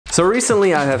So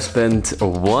recently I have spent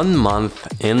 1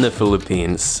 month in the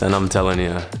Philippines, and I'm telling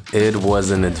you, it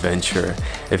was an adventure.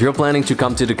 If you're planning to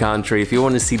come to the country, if you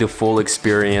want to see the full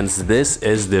experience, this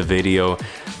is the video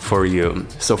for you.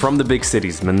 So from the big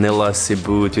cities, Manila,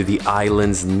 Cebu, to the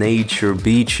islands, nature,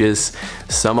 beaches,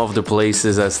 some of the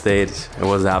places I stayed, it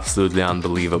was absolutely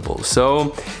unbelievable.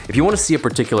 So if you want to see a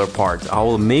particular part, I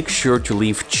will make sure to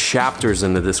leave chapters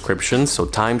in the description, so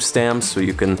timestamps, so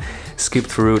you can skip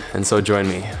through. And so join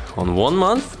me on 1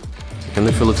 month in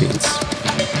the Philippines.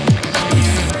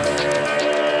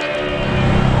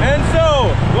 And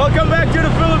so, welcome back to the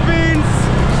Philippines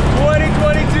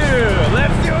 2022.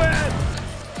 Let's do it!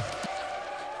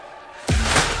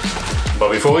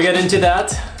 But before we get into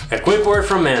that, a quick word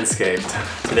from Manscaped,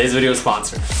 today's video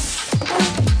sponsor.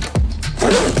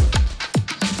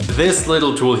 This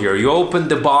little tool here, you open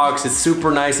the box, it's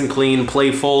super nice and clean,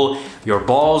 playful, your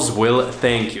balls will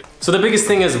thank you. So the biggest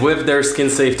thing is with their skin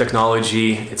safe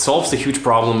technology, it solves the huge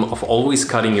problem of always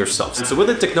cutting yourself. So with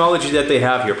the technology that they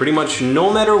have here, pretty much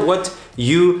no matter what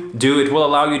you do, it will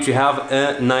allow you to have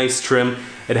a nice trim.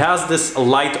 It has this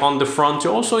light on the front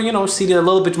to also, you know, see the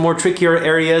little bit more trickier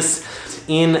areas.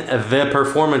 In the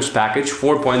performance package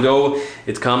 4.0,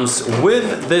 it comes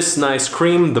with this nice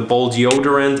cream, the ball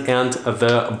deodorant, and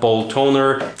the ball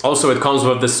toner. Also, it comes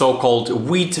with the so-called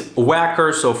weed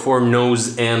whacker, so for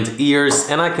nose and ears.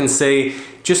 And I can say,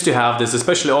 just to have this,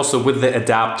 especially also with the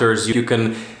adapters, you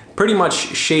can pretty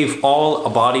much shave all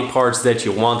body parts that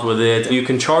you want with it. You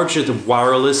can charge it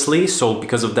wirelessly, so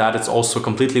because of that, it's also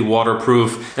completely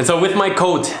waterproof. And so with my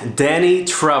code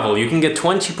DannyTravel, you can get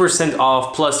 20%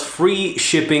 off plus free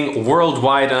shipping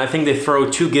worldwide. And I think they throw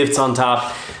 2 gifts on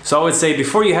top. So I would say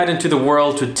before you head into the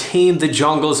world to tame the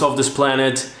jungles of this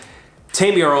planet,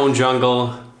 tame your own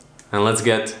jungle, and let's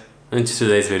get into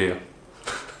today's video.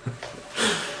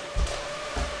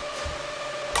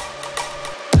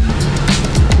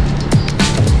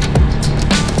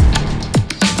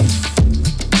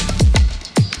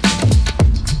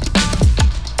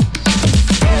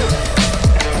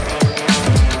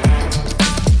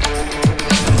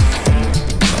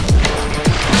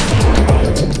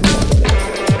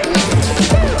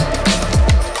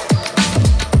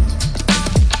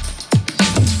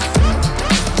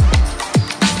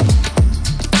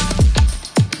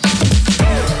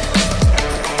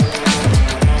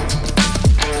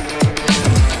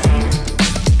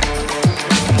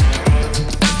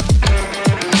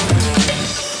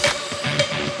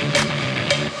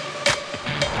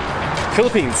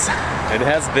 Philippines. It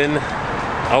has been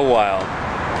a while.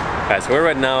 Guys, we're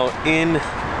right now in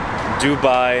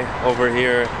Dubai over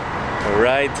here,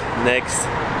 right next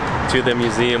to the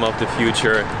Museum of the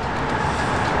Future.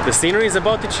 The scenery is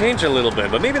about to change a little bit,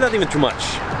 but maybe not even too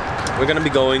much. We're gonna be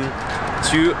going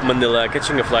to Manila,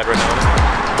 catching a flight right now.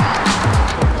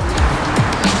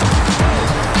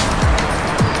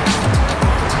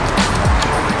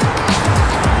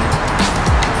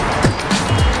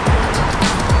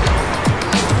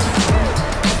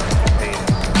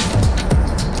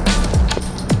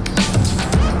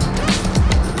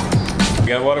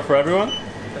 You got water for everyone?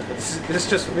 This is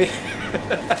just for me.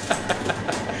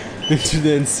 Into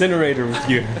the incinerator with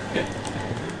you.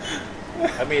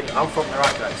 I mean, I'm from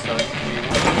Morocco, so...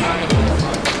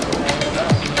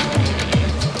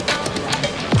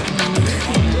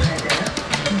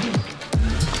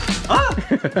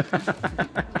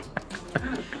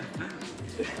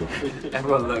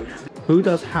 Everyone looked. Who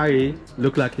does Harry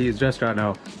look like he is dressed right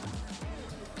now?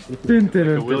 Dun, dun,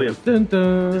 dun, William. dun,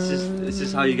 dun. This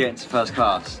is how you get into first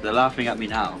class. They're laughing at me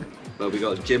now, but we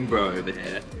got Jim Bro over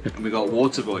here, and we got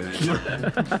Waterboy over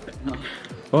there.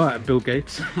 Alright, Bill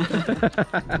Gates.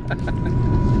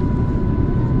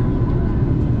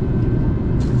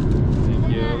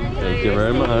 Thank you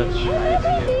very much.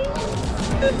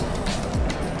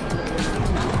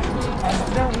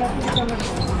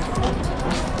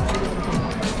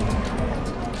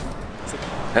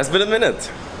 Has been a minute,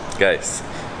 guys.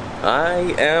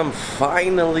 I am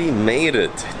finally made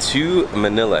it to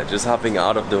Manila, just hopping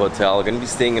out of the hotel. Gonna be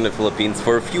staying in the Philippines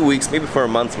for a few weeks, maybe for a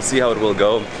month. We'll see how it will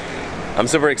go. I'm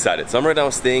super excited. So I'm right now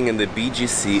staying in the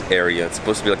BGC area. It's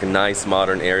supposed to be like a nice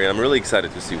modern area. I'm really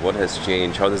excited to see what has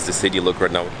changed. How does the city look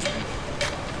right now?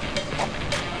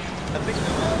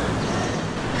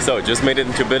 So just made it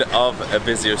into a bit of a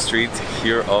busier street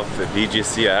here of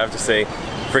BGC. I have to say,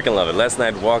 freaking love it. Last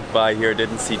night walked by here,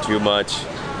 didn't see too much.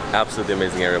 Absolutely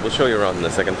amazing area. We'll show you around in a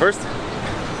second. First,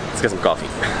 let's get some coffee.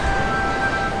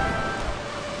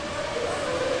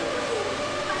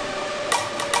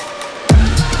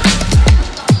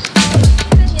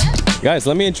 Guys,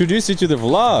 let me introduce you to the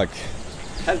vlog.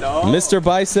 Hello. Mr.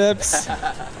 Biceps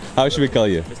How should we call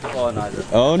you? Mr. Colonizer.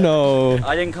 Oh no.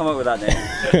 I didn't come up with that name.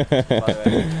 By the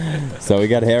way. So we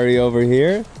got Harry over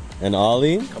here and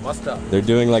Ollie. They're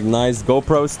doing like nice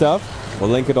GoPro stuff. We'll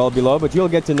link it all below, but you'll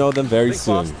get to know them very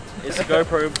soon. It's a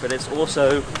GoPro, but it's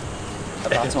also a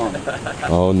baton.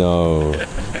 Oh no.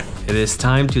 It is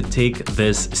time to take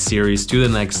this series to the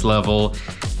next level.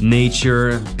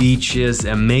 Nature, beaches,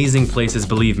 amazing places.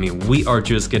 Believe me, we are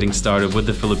just getting started with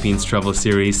the Philippines travel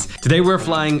series. Today we're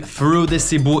flying through the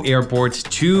Cebu airport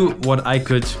to what I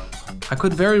could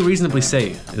very reasonably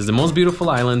say is the most beautiful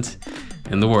island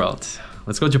in the world.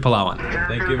 Let's go to Palawan.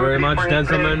 Thank you very much,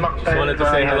 gentlemen. Just wanted to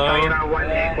say hello.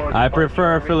 I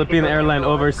prefer Philippine airline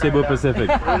over Cebu Pacific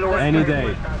any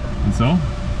day. And so,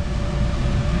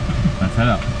 let's head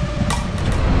out.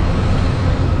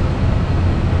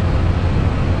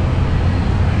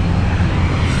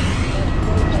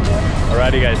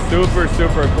 Alrighty guys, super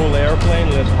cool airplane.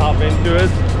 Let's hop into it.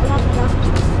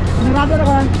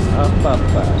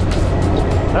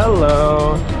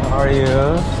 Hello, how are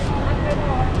you?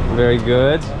 Very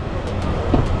good.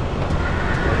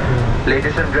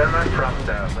 Ladies and gentlemen, from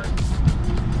the...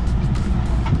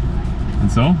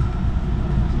 And so,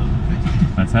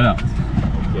 let's head out.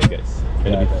 Okay guys,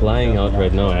 gonna be flying out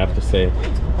right now, I have to say.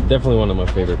 Definitely one of my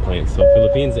favorite planes. So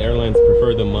Philippines Airlines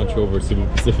prefer them much over Cebu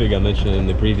Pacific, I mentioned in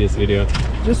the previous video.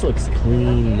 Just looks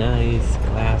clean, nice,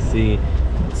 classy.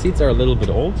 Seats are a little bit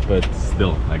old, but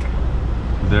still like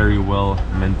very well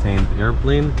maintained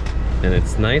airplane. And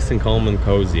it's nice and calm and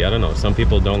cozy. I don't know, some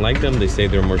people don't like them. They say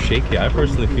they're more shaky. I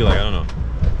personally feel like, I don't know.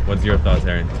 What's your thoughts,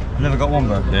 Aaron? I've never got one,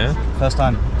 bro. Yeah? First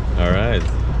time. All right.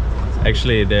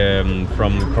 Actually,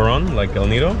 from Coron, like El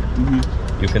Nido,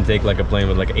 you can take like a plane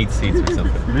with like 8 seats or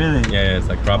something. Really? Yeah, it's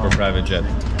like proper private jet.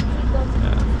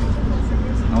 Yeah.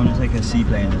 I want to take a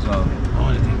seaplane as well. I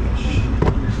want to take a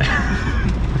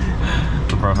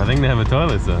shit. Bro, I think they have a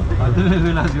toilet, so. I didn't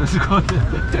realize you were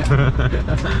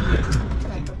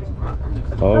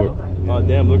Oh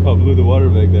damn, look how blue the water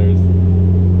back there is.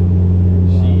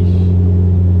 Sheesh.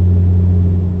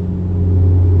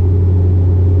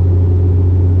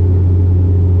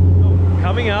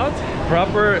 Coming out,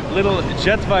 proper little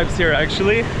jet vibes here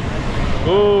actually.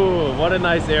 Ooh, what a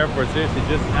nice airport, seriously,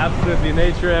 just absolutely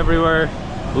nature everywhere.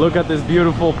 Look at this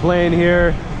beautiful plane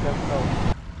here.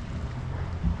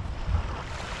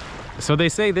 So they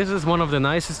say this is one of the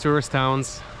nicest tourist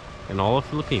towns in all of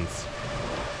Philippines.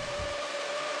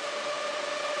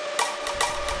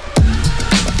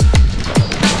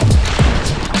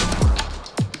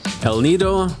 El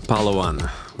Nido, Palawan.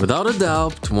 Without a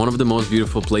doubt, one of the most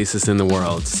beautiful places in the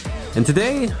world. And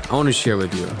today, I want to share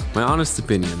with you my honest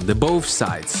opinion, the both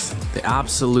sides. They're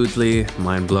absolutely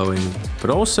mind-blowing,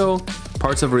 but also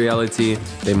parts of reality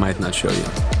they might not show you.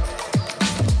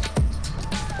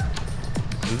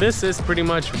 This is pretty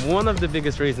much one of the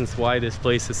biggest reasons why this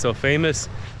place is so famous.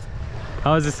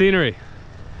 How is the scenery?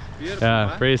 Beautiful, yeah,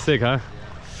 huh? Pretty sick, huh?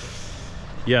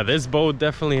 Yeah, this boat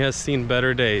definitely has seen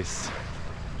better days.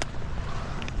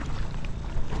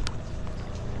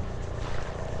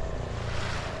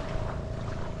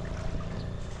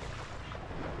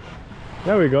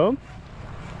 There we go. What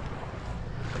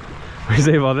do you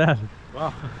say about that?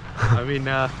 Wow. I mean,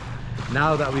 now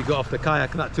that we got off the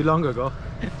kayak not too long ago,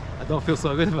 I don't feel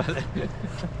so good about it.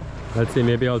 Let's see,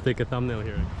 maybe I'll take a thumbnail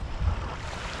here.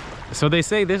 So they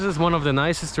say this is one of the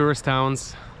nicest tourist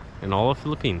towns in all of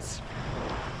Philippines.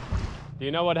 Do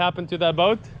you know what happened to that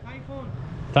boat? Typhoon.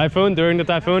 Typhoon? During the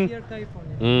typhoon? Last year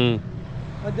typhoon, yeah.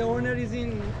 But the owner is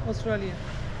in Australia.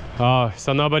 Oh,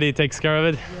 so nobody takes care of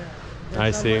it? Yeah.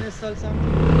 I see.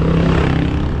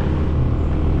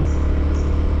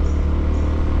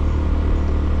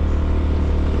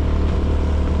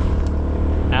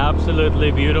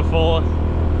 Absolutely beautiful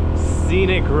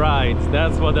scenic rides.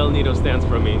 That's what El Nido stands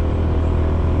for me.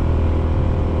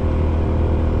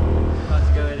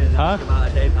 Huh?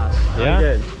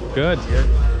 Yeah? Good.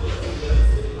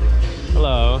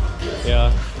 Hello. Yeah.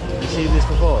 Have you seen this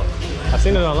before? I've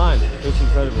seen it online. It's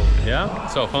incredible. Yeah?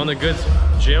 So found a good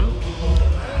gym. Are you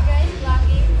guys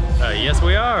vlogging? Yes,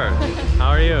 we are. How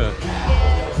are you?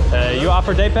 Good. You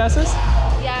offer day passes?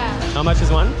 Yeah. How much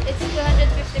is one? It's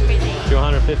 250 per day.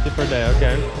 250 per day,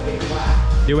 okay.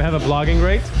 Do we have a blogging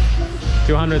rate?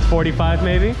 245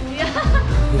 maybe? Yeah.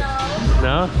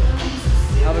 No?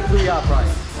 Have a 3-hour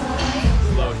price.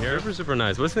 Slow here. Super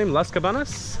nice. What's the name? Las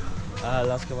Cabanas?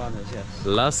 Las Cabanas, yes.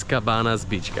 Las Cabanas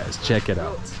Beach, guys. Check it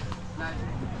out.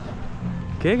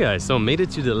 Okay, guys. So made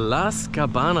it to the Las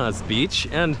Cabanas Beach,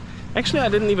 and actually I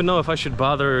didn't even know if I should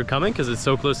bother coming because it's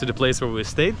so close to the place where we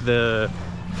stayed, the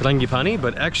Frangipani.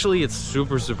 But actually, it's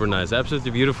super nice.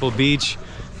 Absolutely beautiful beach.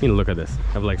 I mean, look at this.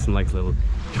 I have like some little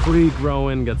tree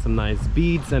growing, got some nice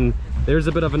beads, and there's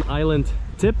a bit of an island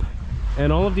tip.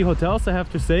 And all of the hotels, I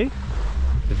have to say,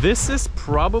 this is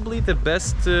probably the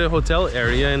best hotel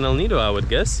area in El Nido, I would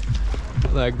guess.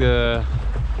 Like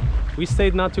we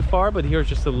stayed not too far, but here's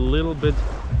just a little bit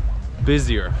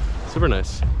busier. Super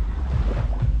nice.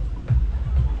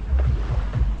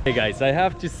 Hey guys, I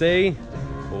have to say,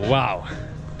 wow,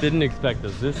 didn't expect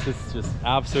this. This is just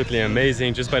absolutely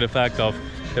amazing, just by the fact of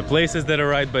the places that are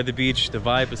right by the beach. The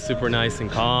vibe is super nice and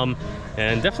calm,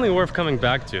 and definitely worth coming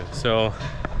back to. So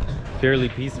fairly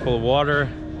peaceful water,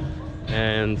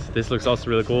 and this looks also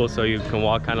really cool. So you can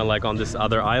walk kind of like on this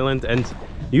other island, and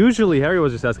usually Harry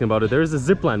was just asking about it. There is a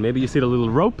zip line. Maybe you see the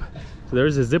little rope. So there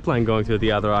is a zip line going to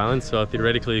the other island, so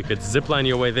theoretically you could zip line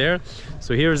your way there.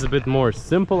 So here's a bit more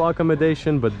simple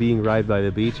accommodation, but being right by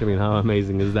the beach, I mean, how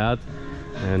amazing is that?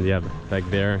 And yeah, back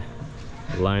there,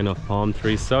 a line of palm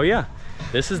trees. So yeah,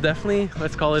 this is definitely,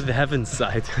 let's call it the heaven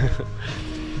side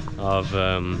of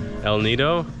El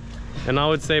Nido. And I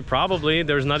would say probably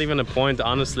there's not even a point,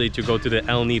 honestly, to go to the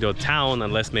El Nido town,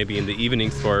 unless maybe in the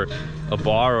evenings for a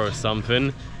bar or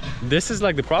something. This is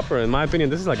like the proper, in my opinion,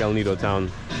 this is like El Nido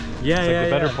town. Yeah, it's like the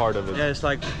better part of it. Yeah, it's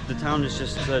like the town is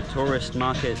just tourist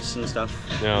markets and stuff.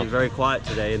 Yeah. It's very quiet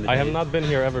today. I have not been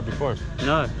here ever before.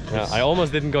 No. Yeah, I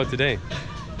almost didn't go today.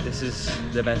 This is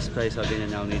the best place I've been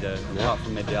in El Nido. Apart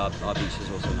from maybe our beach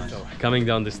is also nice. So, coming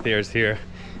down the stairs here,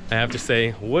 I have to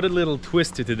say, what a little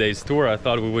twist to today's tour. I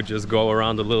thought we would just go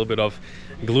around a little bit of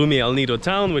gloomy El Nido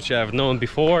town, which I've known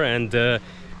before, and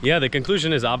yeah, the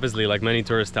conclusion is obviously, like many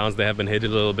tourist towns, they have been hit a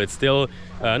little bit still.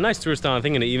 Nice tourist town. I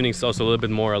think in the evenings it's also a little bit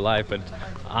more alive, but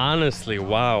honestly,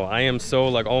 wow, I am so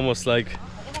like almost like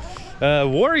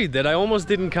worried that I almost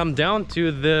didn't come down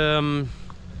to the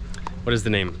what is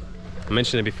the name? I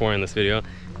mentioned it before in this video.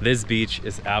 This beach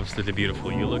is absolutely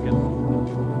beautiful. You look at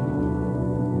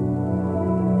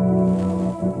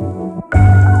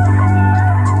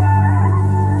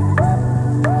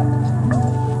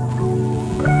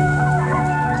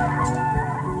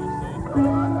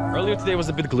today was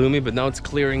a bit gloomy, but now it's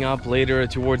clearing up. Later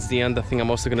towards the end, I think I'm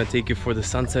also gonna take you for the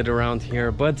sunset around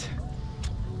here. But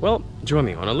well, join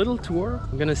me on a little tour.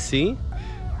 I'm gonna see.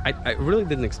 I really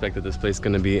didn't expect that this place is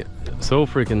gonna be so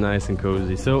freaking nice and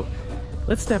cozy. So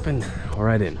let's step in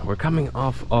right in. We're coming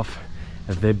off of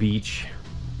the beach.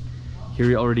 Here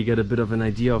you already get a bit of an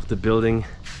idea of the building,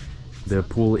 the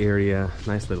pool area.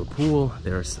 Nice little pool.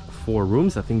 There's 4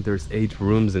 rooms. I think there's 8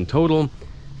 rooms in total.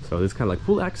 So this kind of like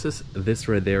pool access. This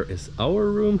right there is our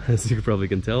room, as you probably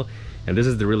can tell. And this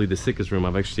is really the sickest room.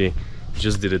 I've actually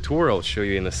just did a tour. I'll show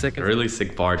you in a second. The really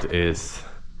sick part is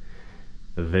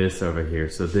this over here.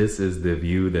 So this is the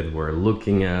view that we're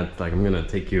looking at. Like, I'm gonna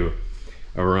take you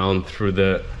around through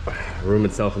the room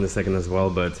itself in a second as well,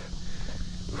 but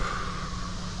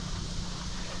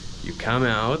you come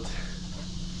out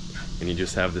and you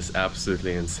just have this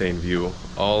absolutely insane view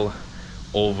all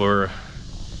over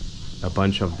a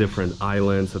bunch of different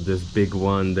islands. Of this big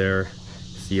one there,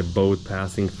 see a boat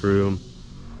passing through.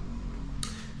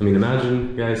 I mean,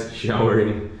 imagine guys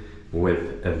showering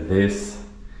with this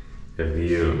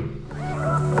view.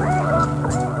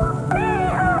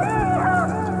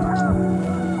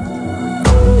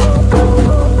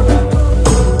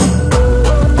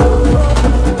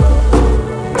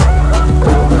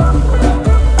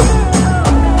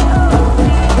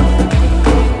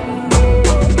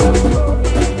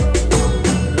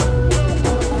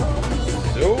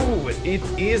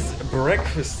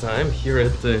 Breakfast time here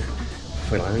at the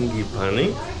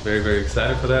Frangipani. Very, very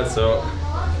excited for that. So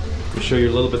let me show you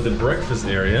a little bit the breakfast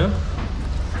area.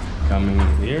 Coming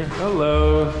here.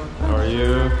 Hello, how are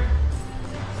you?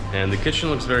 And the kitchen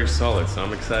looks very solid, so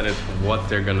I'm excited what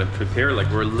they're gonna prepare. Like,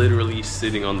 we're literally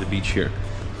sitting on the beach here.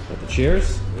 Got the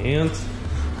chairs and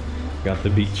got the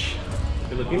beach.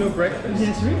 Filipino breakfast?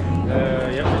 Yes, sir.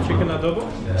 Yeah, chicken adobo.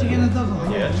 Chicken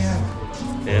adobo. Yes.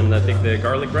 Yeah. And I think the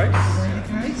garlic rice. Garlic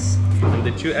rice. And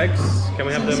the 2 eggs, can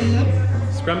we have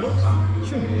them scrambled?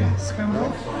 Sure, yeah,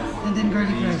 scrambled. And then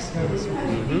garlic rice.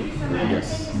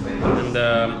 Yes. And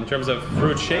in terms of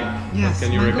fruit shake, yes.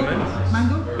 Can you Mango? recommend?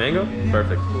 Mango? Mango? Yeah.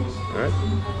 Perfect. Alright.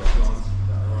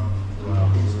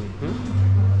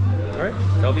 Alright,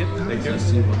 that'll be it. Thank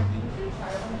you.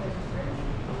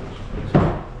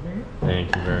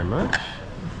 Thank you very much.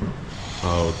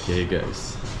 Okay,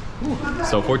 guys.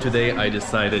 So for today, I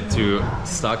decided to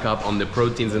stock up on the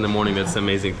proteins in the morning. That's the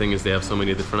amazing thing, is they have so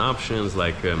many different options,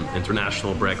 like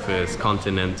international breakfast,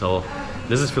 continental.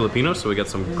 This is Filipino, so we got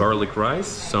some garlic rice,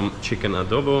 some chicken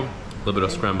adobo, a little bit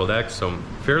of scrambled eggs, some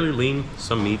fairly lean,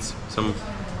 some meats, some.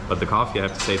 But the coffee, I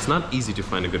have to say, it's not easy to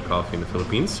find a good coffee in the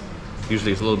Philippines.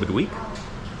 Usually it's a little bit weak.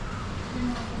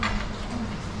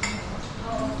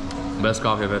 Best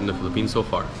coffee I've had in the Philippines so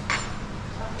far.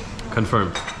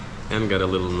 Confirmed. And got a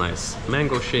little nice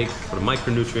mango shake for the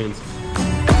micronutrients.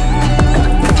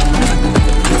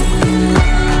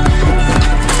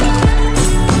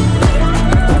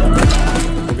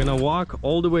 We're gonna walk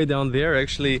all the way down there.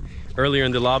 Actually, earlier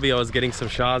in the lobby I was getting some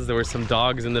shots. There were some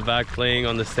dogs in the back playing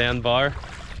on the sandbar.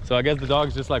 So I guess the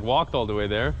dogs just like walked all the way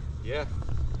there. Yeah.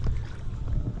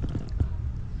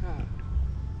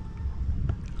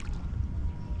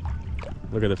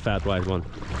 Look at the fat white one.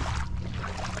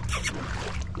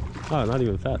 Oh, not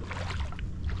even fat.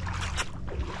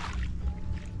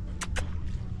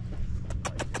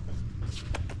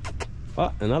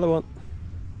 Oh, another one.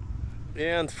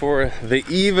 And for the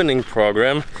evening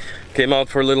program, came out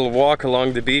for a little walk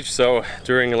along the beach. So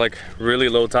during like really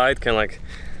low tide, can like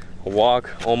walk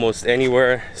almost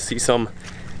anywhere, see some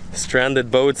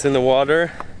stranded boats in the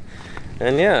water.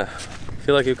 And yeah, I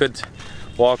feel like you could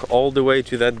walk all the way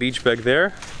to that beach back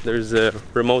there. There's a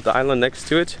remote island next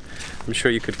to it. I'm sure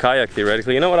you could kayak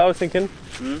theoretically. You know what I was thinking?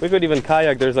 We could even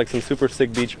kayak. There's like some super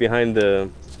sick beach behind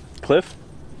the cliff.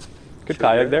 Could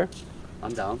kayak there.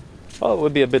 I'm down. Well, it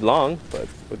would be a bit long, but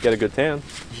we'd get a good tan.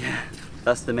 Yeah,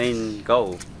 that's the main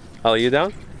goal. Are you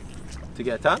down? To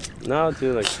get a tan? No,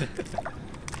 to like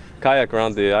kayak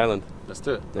around the island. Let's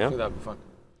do it. Yeah? I think that'd be fun.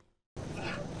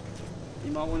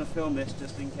 You might want to film this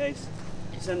just in case.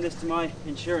 Send this to my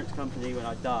insurance company when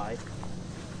I die.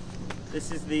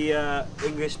 This is the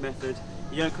English method.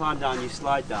 You don't climb down, you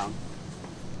slide down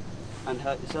and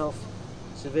hurt yourself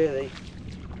severely.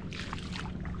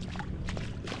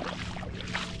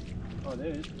 Oh, there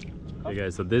it is. Hey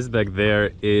guys, so this back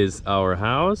there is our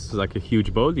house. It's like a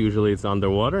huge boat. Usually it's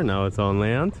underwater, now it's on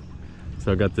land.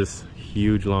 So I got this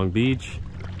huge long beach.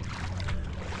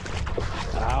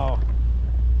 Ow.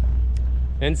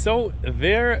 And so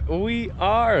there we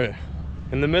are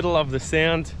in the middle of the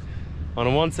sand.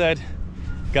 On one side,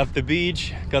 got the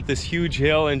beach, got this huge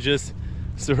hill, and just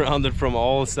surrounded from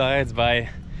all sides by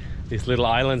these little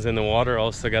islands in the water.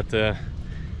 Also got the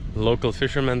local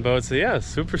fisherman boats. So yeah,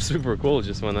 super cool.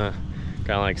 Just when a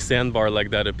kind of like sandbar like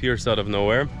that appears out of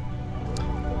nowhere.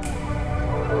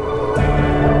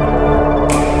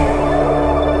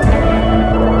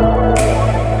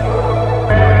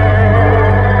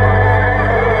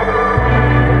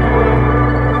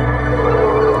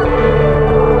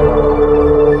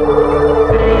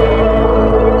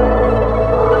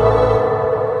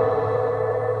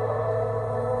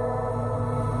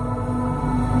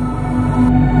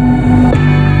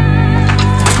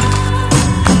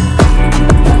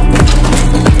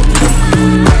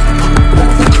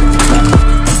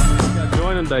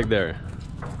 Back there.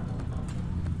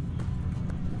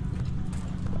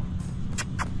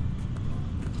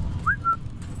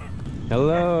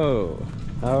 Hello,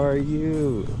 how are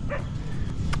you?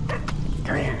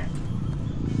 Come here.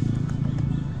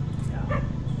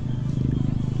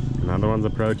 Another one's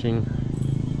approaching.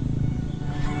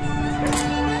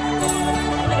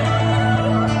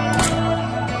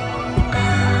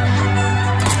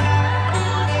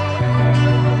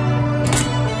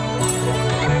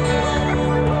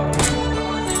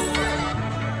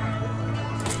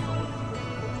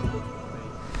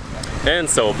 And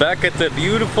so back at the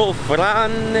beautiful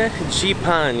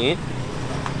Frangipani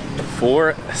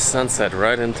for sunset,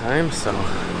 right in time. So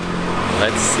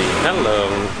let's see. Hello.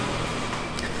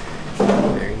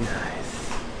 Very nice.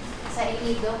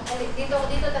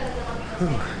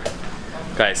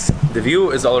 Guys, the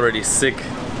view is already sick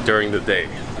during the day,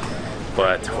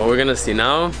 but what we're gonna see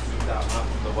now.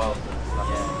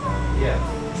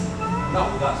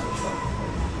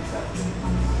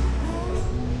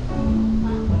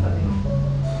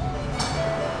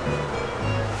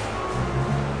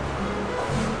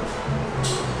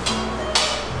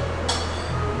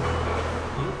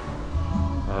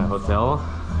 Hotel.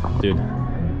 Dude,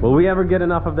 will we ever get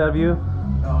enough of that view?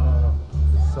 No.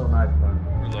 It's so nice, man.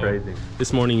 It's crazy.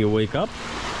 This morning you wake up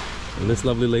and this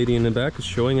lovely lady in the back is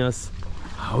showing us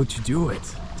how to do it.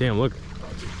 Damn, look.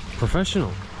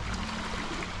 Professional.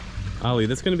 Ali,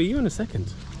 that's gonna be you in a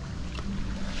second.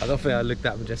 I don't think I look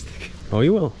that majestic. Oh,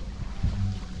 you will.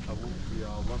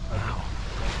 Wow.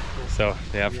 So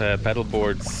they have paddle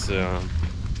boards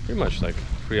pretty much like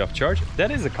free of charge.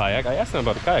 That is a kayak. I asked them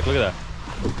about a kayak. Look at that.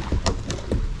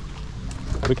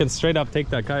 We can straight up take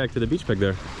that kayak to the beach back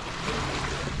there.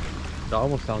 That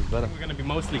almost sounds better. We're gonna be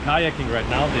mostly kayaking right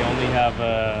now. They only have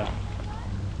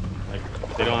like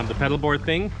they don't have the pedal board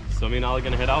thing. So me and Ali are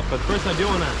gonna head out. But first I do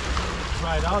wanna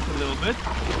try it out a little bit.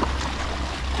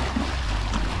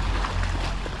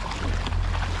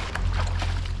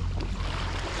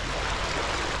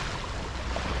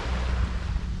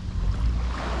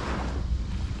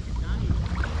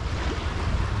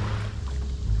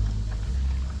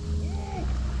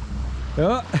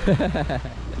 Oh.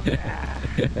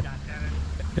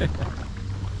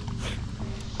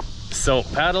 So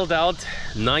paddled out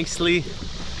nicely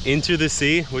into the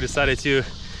sea. We decided to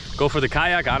go for the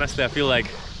kayak. Honestly, I feel like,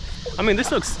 I mean,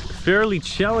 this looks fairly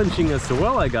challenging as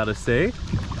well, I gotta say.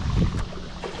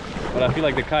 But I feel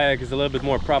like the kayak is a little bit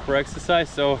more proper exercise.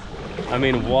 So, I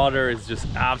mean, water is just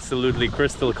absolutely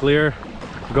crystal clear.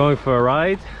 Going for a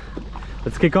ride.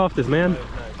 Let's kick off this, man.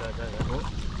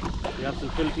 We have some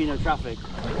Filipino traffic.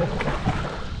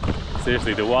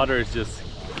 Seriously, the water is just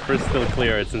crystal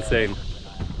clear. It's insane.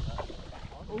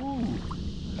 Ooh.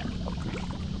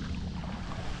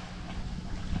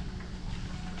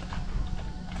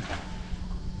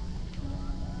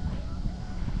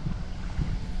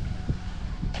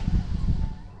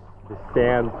 The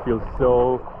sand feels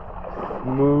so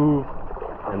smooth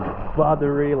and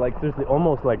buttery, like seriously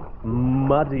almost like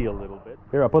muddy a little bit.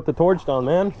 Here, I put the torch down,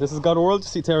 man. This has got World to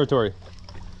Sea territory.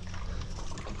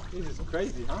 This is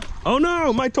crazy, huh? Oh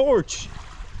no, my torch!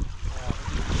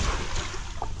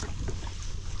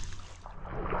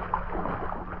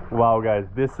 Wow, guys,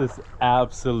 this is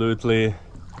absolutely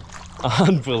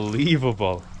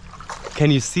unbelievable.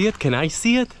 Can you see it? Can I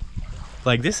see it?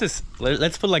 Like, this is,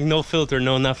 let's put like no filter,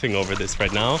 no nothing over this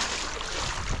right now.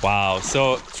 Wow,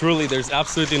 so truly there's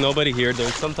absolutely nobody here.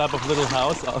 There's some type of little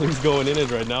house. Ollie's going in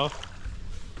it right now.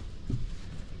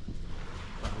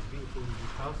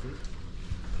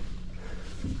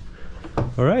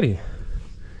 Alrighty.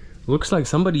 Looks like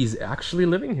somebody's actually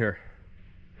living here.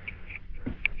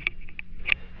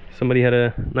 Somebody had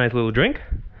a nice little drink.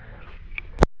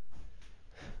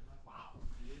 Wow.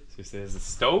 So there's a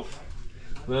stove.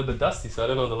 A little bit dusty, so I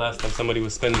don't know the last time somebody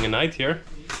was spending a night here.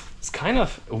 It's kind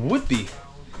of, would be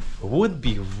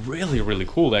really, really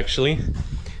cool actually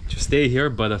to stay here,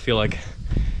 but I feel like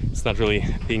it's not really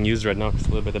being used right now. It's a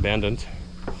little bit abandoned.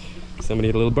 Somebody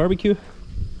had a little barbecue.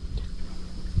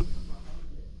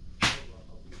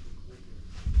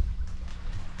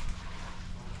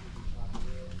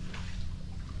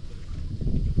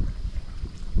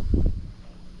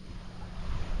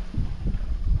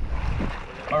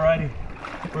 Alrighty,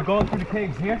 we're going through the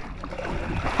caves here.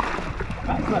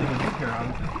 That's not even big here,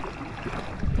 honestly.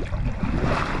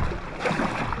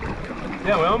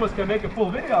 Yeah, we almost can make a full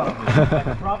video out of this. Like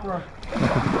a proper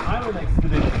island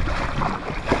expedition.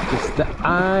 It's the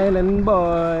island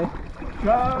boy.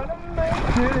 Trying to make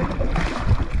it.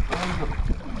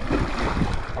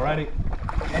 Alrighty,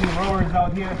 any rowers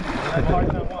out here? That's hard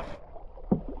to watch.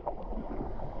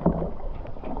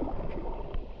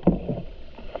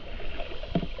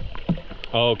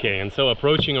 Okay, and so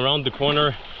approaching around the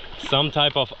corner, some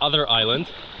type of other island.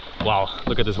 Wow,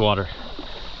 look at this water.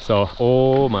 So,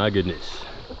 oh my goodness,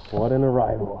 what an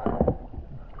arrival.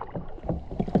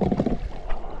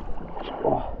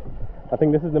 Oh, I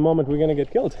think this is the moment we're gonna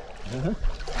get killed.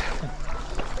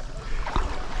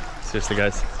 Seriously,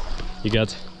 guys, you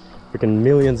got freaking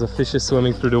millions of fishes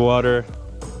swimming through the water.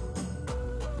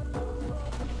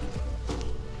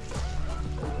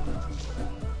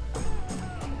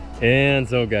 And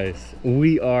so, guys,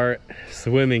 we are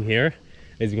swimming here,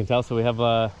 as you can tell. So we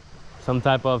have some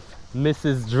type of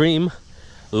Mrs. Dream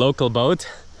local boat,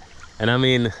 and I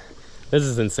mean, this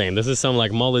is insane. This is some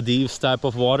like Maldives type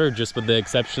of water, just with the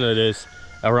exception that it is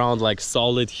around like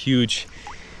solid huge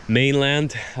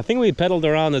mainland. I think we pedaled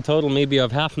around a total maybe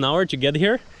of half an hour to get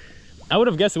here. I would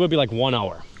have guessed it would be like 1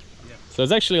 hour. Yeah. So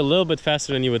it's actually a little bit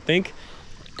faster than you would think.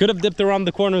 Could have dipped around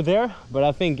the corner there, but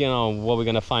I think, you know, what we're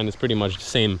gonna find is pretty much the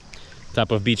same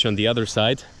type of beach on the other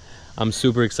side. I'm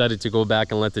super excited to go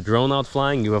back and let the drone out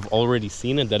flying. You have already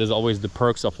seen it. That is always the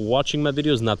perks of watching my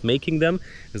videos, not making them,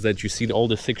 is that you see all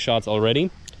the sick shots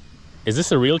already. Is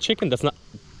this a real chicken? That's not,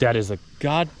 that is a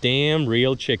goddamn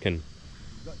real chicken.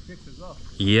 You got chicks as well.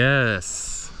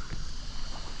 Yes.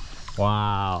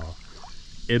 Wow.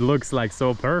 It looks like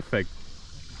so perfect.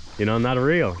 You know, not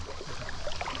real.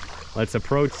 Let's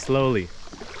approach slowly.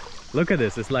 Look at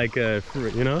this. It's like, you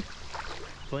know,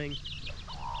 playing.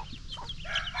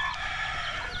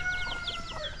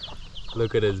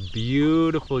 Look at this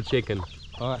beautiful chicken.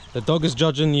 Alright, the dog is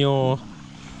judging your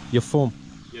form.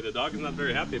 Yeah, the dog is not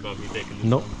very happy about me taking this.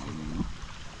 Nope.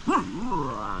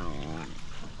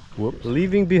 Whoop.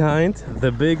 Leaving behind the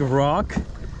big rock.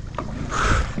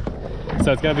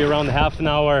 So it's gonna be around half an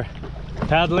hour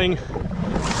paddling.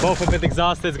 Both a bit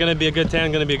exhausted. It's gonna be a good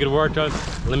tan, gonna be a good workout.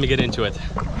 Let me get into it.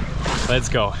 Let's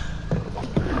go.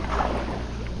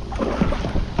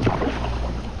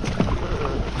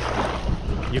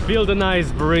 You feel the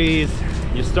nice breeze,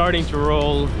 you're starting to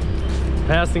roll,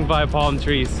 passing by palm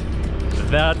trees.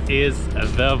 That is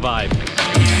the vibe.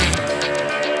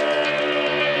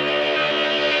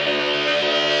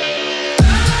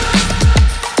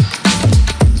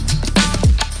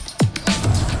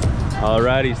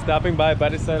 Alrighty, stopping by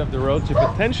the side of the road to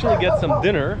potentially get some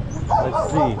dinner.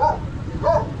 Let's see.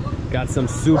 Got some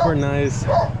super nice.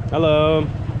 Hello,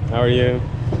 how are you?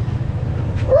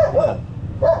 Yeah.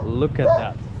 Look at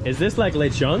that. Is this like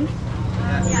lechon?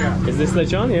 Yeah. Is this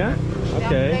lechon? Yeah.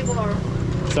 Okay.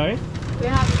 Sorry? We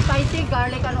have spicy,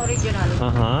 garlic, and original.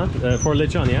 For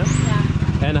lechon, yeah?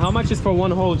 Yeah. And how much is for one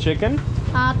whole chicken?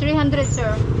 300,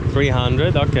 sir.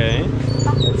 300, okay.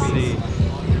 Let's see.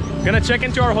 Gonna check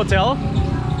into our hotel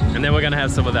and then we're gonna have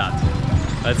some of that.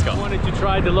 Let's go. I wanted to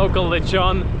try the local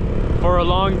lechon for a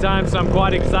long time, so I'm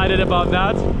quite excited about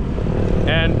that.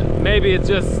 And maybe it's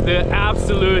just the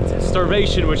absolute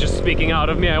starvation which is speaking out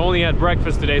of me. I only had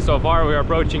breakfast today so far. We're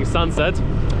approaching sunset.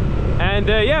 And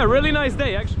yeah, really nice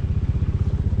day actually.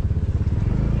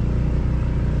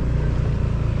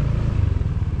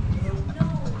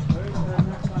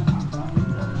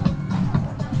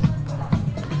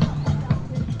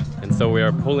 So we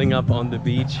are pulling up on the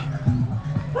beach.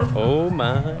 Oh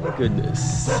my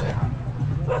goodness.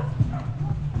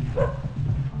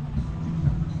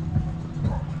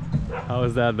 How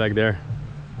is that back there?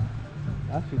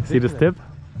 That's ridiculous. See the tip?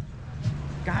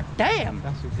 God damn!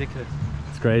 That's ridiculous.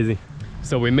 It's crazy.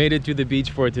 So we made it to the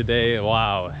beach for today.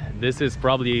 Wow. This is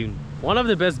probably one of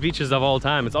the best beaches of all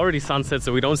time. It's already sunset,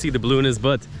 so we don't see the blueness,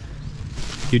 but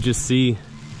you just see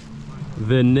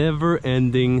the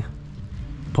never-ending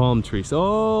palm trees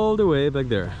all the way back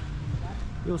there.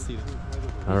 You'll see them.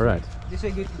 All right.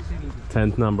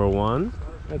 Tent number 1.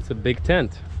 That's a big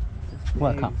tent.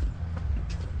 Welcome.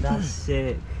 That's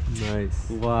sick. Nice.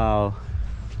 Wow.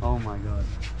 Oh my god.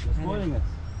 You're spoiling us.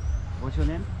 What's your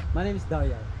name? My name is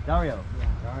Dario. Dario. Yeah.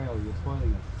 Dario, you're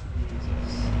spoiling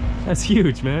us. That's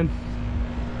huge, man.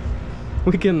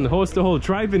 We can host a whole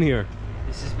tribe in here.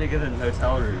 This is bigger than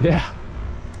hotel room. Yeah.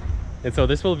 And so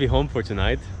this will be home for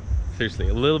tonight. Seriously,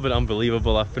 a little bit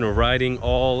unbelievable. I've been riding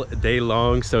all day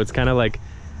long, so it's kind of like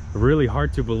really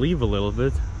hard to believe a little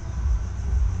bit.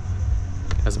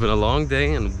 It's been a long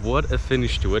day and what a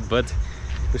finish to it, but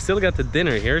we still got the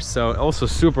dinner here, so also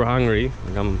super hungry.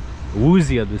 Like I'm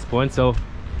woozy at this point, so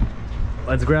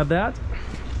let's grab that.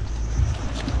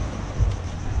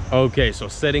 Okay, so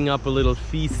setting up a little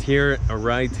feast here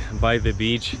right by the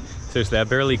beach. Seriously, I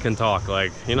barely can talk.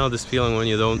 Like, you know this feeling when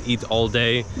you don't eat all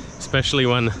day, especially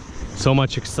when so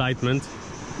much excitement.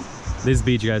 This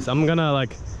beach, guys, I'm gonna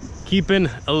like keep in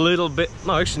a little bit.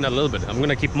 No, actually not a little bit. I'm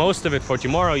gonna keep most of it for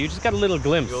tomorrow. You just got a little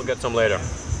glimpse. You'll get some later.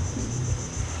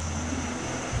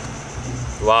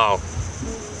 Wow.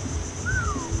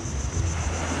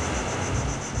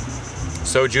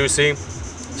 So juicy,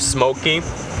 smoky,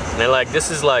 and like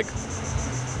this is like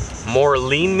more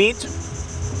lean meat.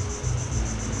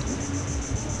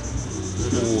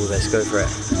 Ooh, let's go for it.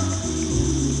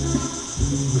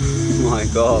 Oh my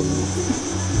god.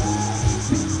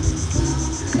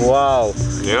 Wow.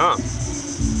 Yeah.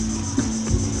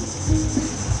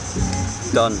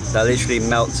 Done. That literally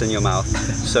melts in your mouth.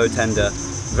 So tender.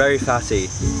 Very fatty,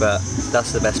 but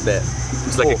that's the best bit.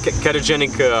 It's like a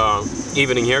ketogenic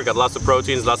evening here. Got lots of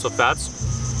proteins, lots of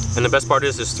fats. And the best part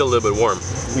is it's still a little bit warm.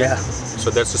 Yeah. So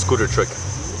that's the scooter trick.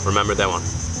 Remember that one.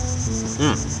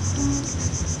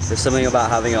 There's something about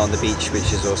having it on the beach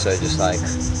which is also just like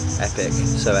epic.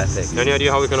 So epic. Any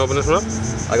idea how we can open this one up?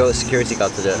 I got the security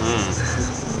guard to do it.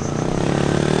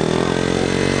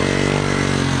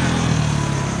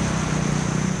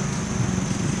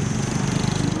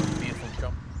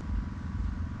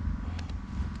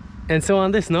 And so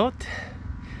on this note,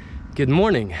 good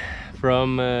morning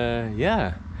from,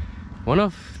 yeah, one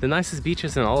of the nicest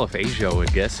beaches in all of Asia, I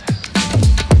would guess.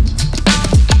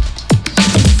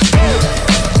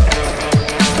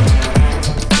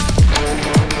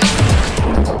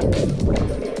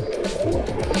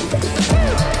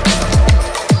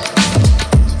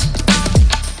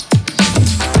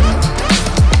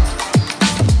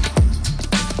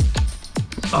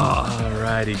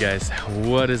 Alrighty guys,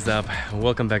 what is up?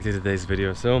 Welcome back to today's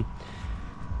video. So,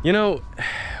 you know,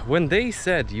 when they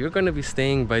said you're gonna be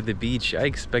staying by the beach, I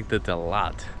expected a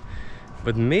lot,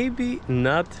 but maybe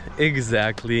not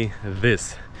exactly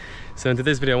this. So in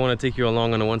today's video I want to take you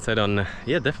along on the one side on,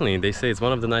 yeah, definitely they say it's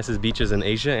one of the nicest beaches in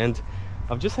Asia, and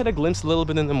I've just had a glimpse a little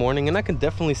bit in the morning and I can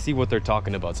definitely see what they're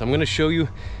talking about. So I'm gonna show you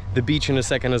the beach in a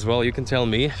second as well. You can tell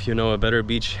me if you know a better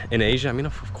beach in Asia. I mean,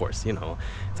 of course, you know,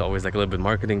 it's always like a little bit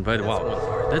marketing, but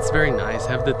wow, that's very nice.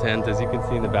 Have the tent, as you can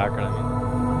see in the background. I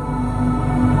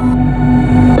mean,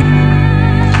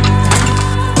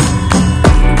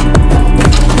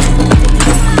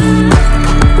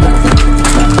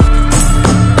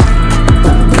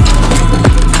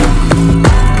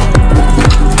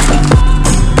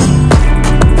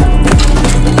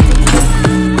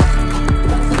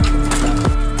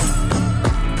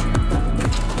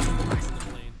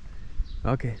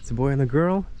 Okay, it's a boy and a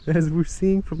girl, as we're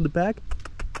seeing from the back.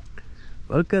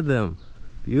 Look at them.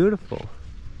 Beautiful.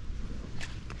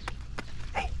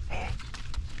 Hey, hey.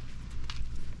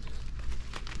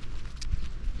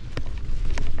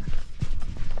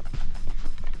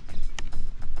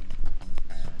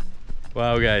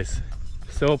 Wow, guys.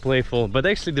 So playful. But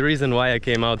actually the reason why I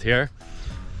came out here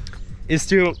is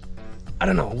to, I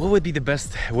don't know, what would be the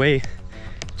best way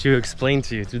to explain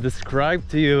to you, to describe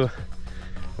to you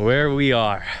where we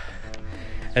are.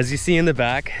 As you see in the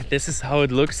back, this is how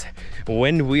it looks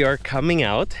when we are coming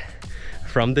out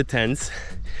from the tents.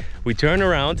 We turn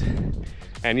around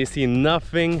and you see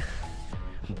nothing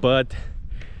but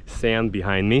sand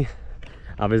behind me.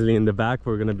 Obviously in the back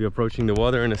we're gonna be approaching the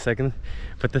water in a second.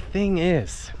 But the thing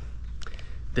is,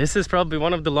 this is probably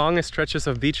one of the longest stretches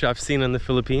of beach I've seen in the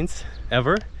Philippines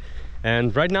ever.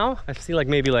 And right now I see like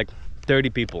maybe like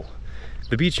 30 people.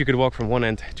 The beach you could walk from one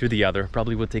end to the other,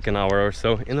 probably would take an hour or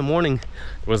so. In the morning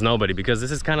there was nobody, because this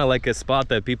is kind of like a spot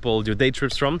that people do day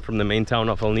trips from the main town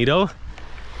of El Nido.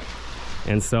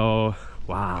 And so,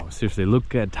 wow, seriously,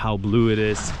 look at how blue it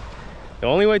is. The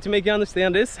only way to make you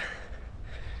understand is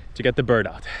to get the bird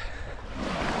out.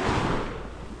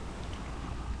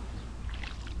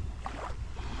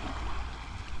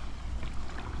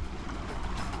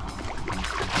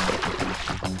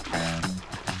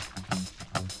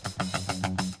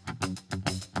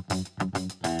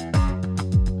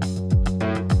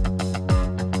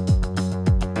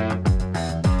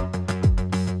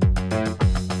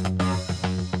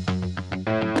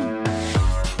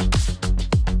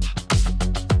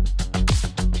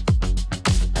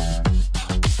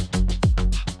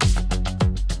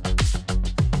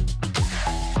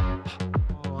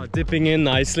 Dipping in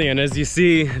nicely, and as you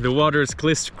see, the water is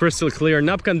crystal clear.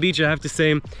 Napkan Beach, I have to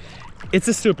say, it's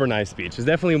a super nice beach. It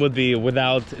definitely would be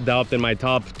without doubt in my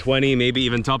top 20, maybe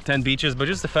even top 10 beaches, but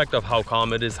just the fact of how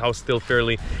calm it is, how still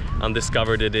fairly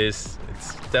undiscovered it is,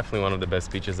 it's definitely one of the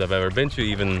best beaches I've ever been to.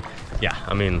 Even, yeah,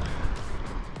 I mean,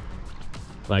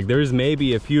 like there's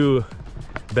maybe a few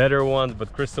better ones,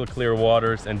 but crystal clear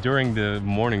waters, and during the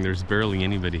morning there's barely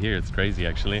anybody here. It's crazy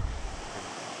actually.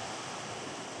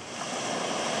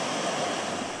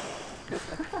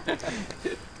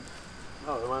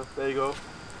 Oh man, there you go.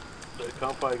 The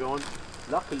campfire going.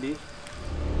 Luckily.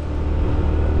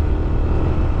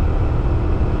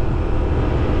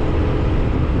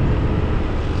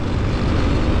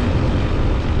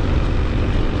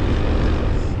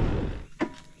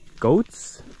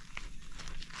 Goats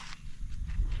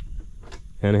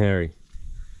and Harry.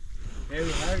 Harry.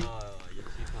 Oh, yes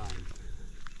you can.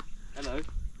 Hello.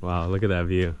 Wow, look at that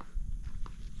view.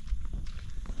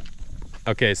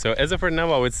 Okay, so as of right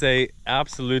now, I would say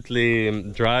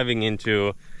absolutely driving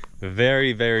into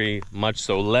very, very much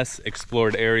so less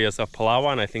explored areas of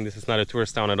Palawan. I think this is not a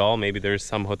tourist town at all. Maybe there's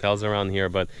some hotels around here,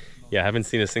 but yeah, I haven't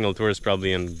seen a single tourist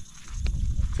probably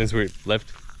since we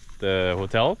left the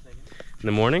hotel in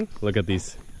the morning. Look at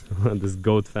these, this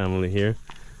goat family here.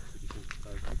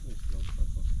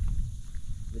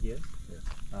 Video?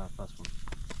 Yeah. First one.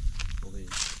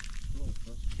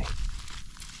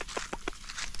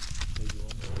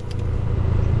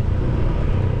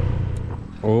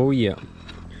 Oh yeah,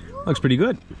 looks pretty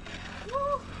good.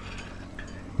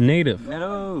 Native.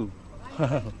 Hello.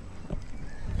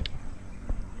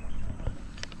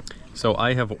 So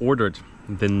I have ordered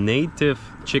the native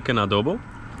chicken adobo.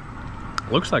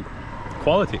 Looks like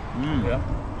quality. Yeah.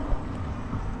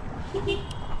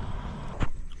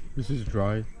 This is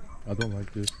dry. I don't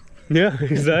like this. Yeah,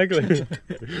 exactly.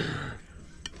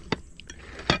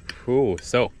 Cool.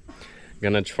 So,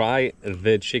 gonna try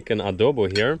the chicken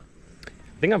adobo here.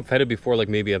 I think I've had it before, like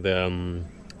maybe at the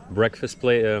breakfast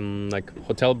play, like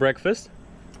hotel breakfast.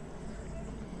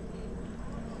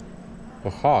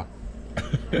 Aha.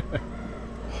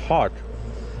 Hot.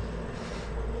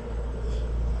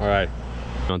 All right.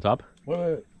 On top.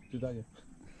 Wait. Do that yet.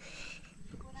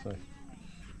 Sorry.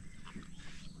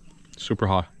 Super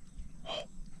hot.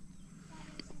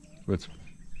 It's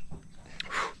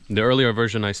the earlier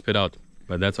version I spit out,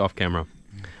 but that's off camera.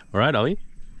 All right, Ali.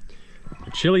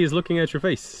 The chili is looking at your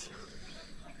face.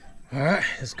 All right,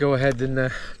 let's go ahead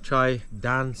and try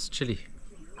Dan's chili.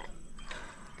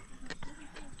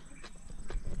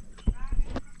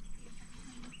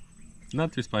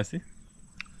 Not too spicy.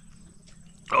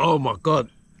 Oh my god.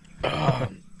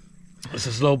 It's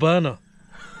a slow burner.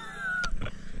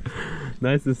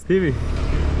 Nice and steamy.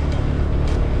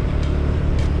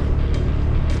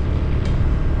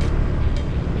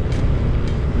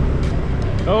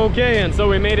 Okay, and so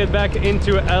we made it back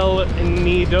into El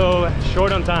Nido,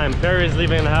 short on time. Ferry is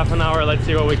leaving in half an hour. Let's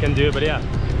see what we can do, but yeah.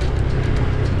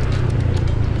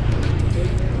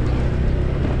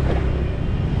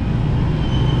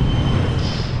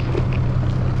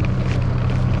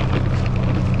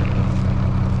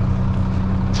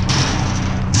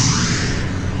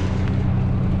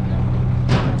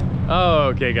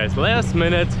 Okay guys, last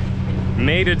minute,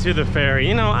 made it to the ferry.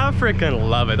 You know, I freaking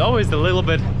love it. Always a little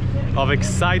bit of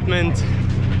excitement.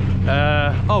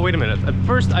 Oh, wait a minute. At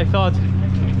first I thought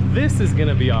this is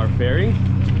gonna be our ferry,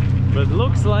 but it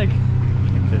looks like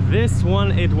this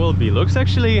one it will be. Looks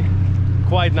actually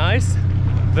quite nice.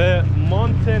 The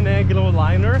Montenegro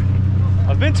liner.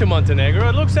 I've been to Montenegro.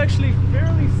 It looks actually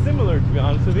fairly similar, to be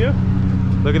honest with you.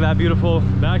 Look at that beautiful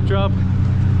backdrop.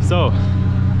 So,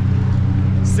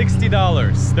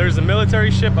 $60. There's a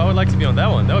military ship. I would like to be on that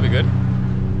one. That would be good.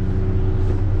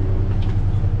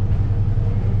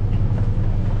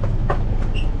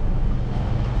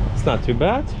 It's not too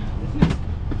bad.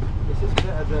 This is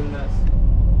better than this.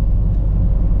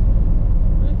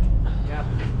 Yeah.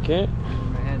 Okay.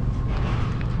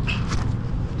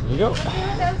 Here you go.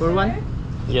 For one?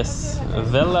 Yes,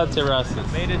 Villa Terraces.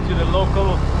 Made it to the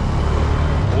local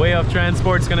way of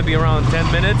transport. It's gonna be around 10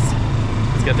 minutes.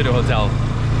 Let's get to the hotel.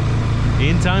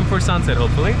 In time for sunset,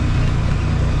 hopefully.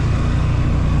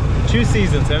 2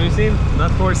 seasons, have you seen?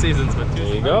 Not 4 seasons, but 2 seasons.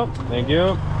 There you go, thank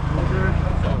you.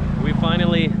 We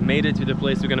finally made it to the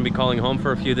place we're gonna be calling home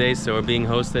for a few days. So we're being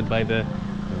hosted by the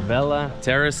Villa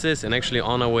Terraces, and actually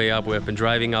on our way up, we have been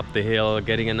driving up the hill,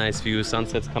 getting a nice view,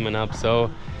 sunset's coming up.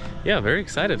 So yeah, very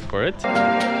excited for it.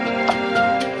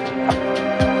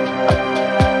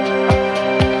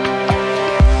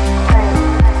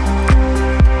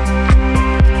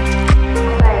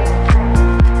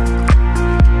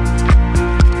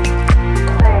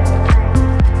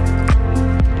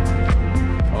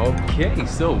 Okay,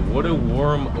 so what a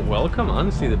warm welcome.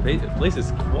 Honestly, the place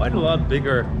is quite a lot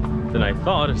bigger than I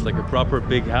thought. It's like a proper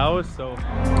big house. So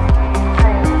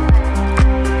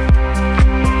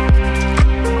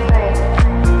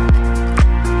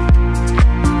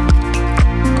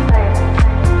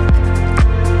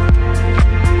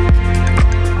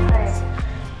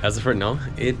as of right now,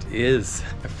 it is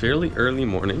a fairly early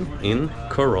morning in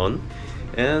Coron,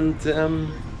 and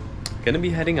gonna be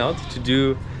heading out to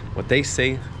do what they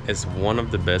say is one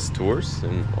of the best tours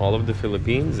in all of the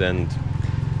Philippines, and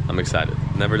I'm excited.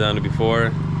 Never done it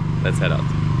before. Let's head out.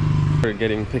 We're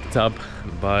getting picked up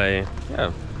by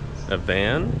a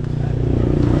van.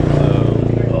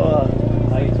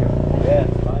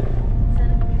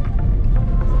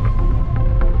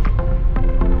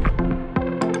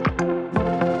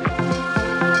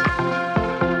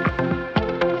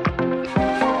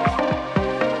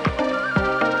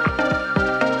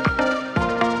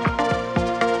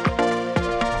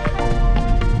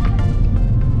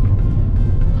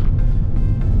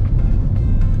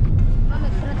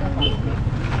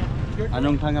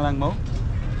 Anong pangalan mo?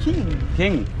 King.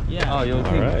 King? Yeah. Oh, you're the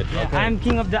king. Alright. Yeah, Okay. I'm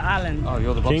king of the island. Oh,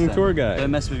 you're the boss King then. tour guide. Don't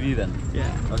mess with you then. Yeah.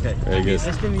 Okay. Very good.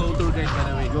 Nice to meet you. Tour guide, by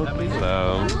the way. Go, please.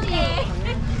 Hello.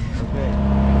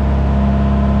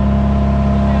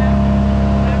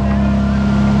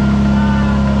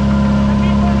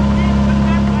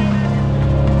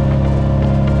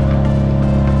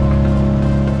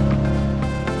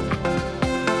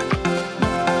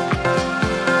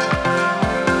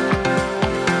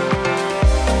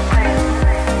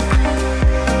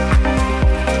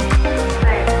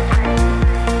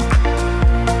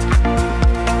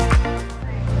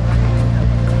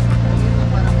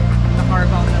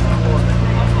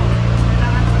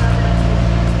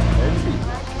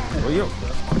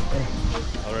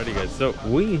 Alrighty guys, so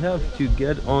we have to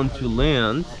get onto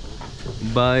land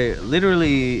by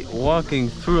literally walking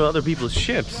through other people's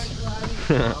ships.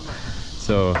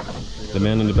 So the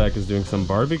man in the back is doing some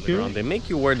barbecue. They make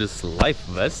you wear this life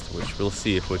vest, which we'll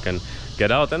see if we can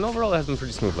get out, and overall it has been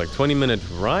pretty smooth, like 20-minute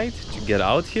ride to get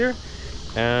out here.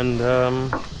 And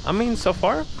I mean, so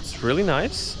far it's really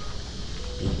nice.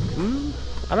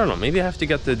 I don't know, maybe I have to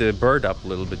get the bird up a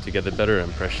little bit to get a better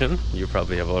impression. You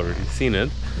probably have already seen it.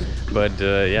 But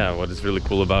yeah, what is really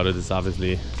cool about it is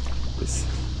obviously this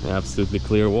absolutely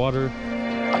clear water.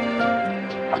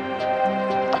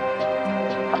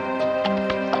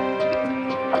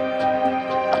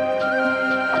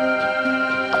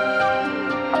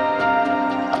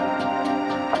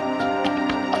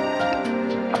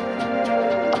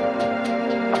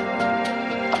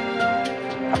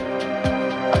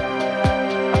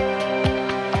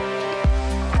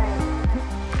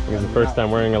 First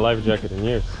time wearing a life jacket in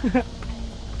years.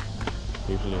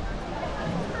 Usually.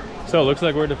 So looks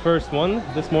like we're the first one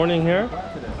this morning here.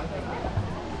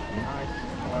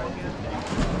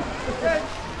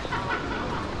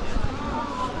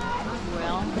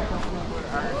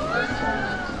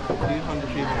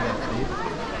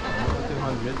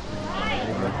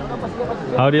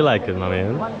 How do you like it, my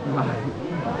man?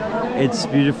 It's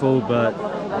beautiful, but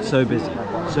so busy.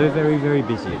 So very, very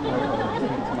busy.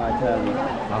 momentarily.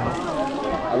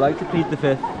 I like to plead the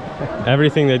fifth.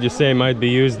 Everything that you say might be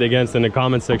used against in the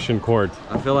comment section court.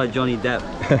 I feel like Johnny Depp.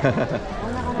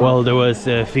 Well, there was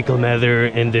fecal matter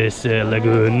in this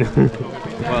lagoon.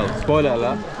 Well, spoiler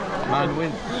alert, man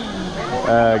wins.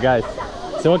 Guys,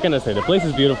 so what can I say? The place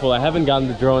is beautiful. I haven't gotten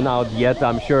the drone out yet.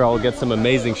 I'm sure I'll get some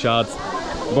amazing shots.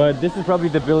 But this is probably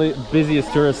the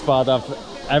busiest tourist spot I've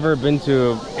ever been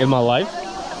to in my life.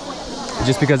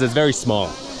 Just because it's very small.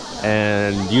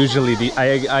 And usually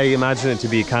I imagine it to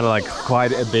be kind of like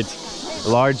quite a bit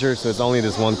larger. So it's only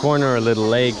this one corner, a little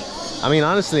lake. I mean,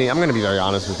 honestly, I'm gonna be very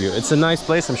honest with you. It's a nice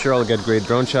place. I'm sure I'll get great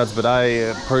drone shots, but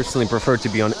I personally prefer to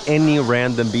be on any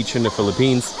random beach in the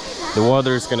Philippines. The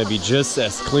water is gonna be just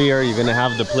as clear. You're gonna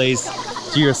have the place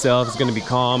to yourself. It's gonna be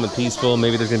calm and peaceful.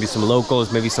 Maybe there's gonna be some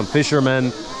locals, maybe some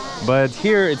fishermen. But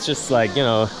here, it's just like, you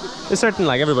know, it's certain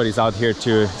like everybody's out here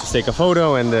to take a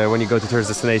photo, and when you go to tourist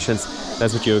destinations,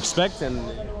 that's what you expect.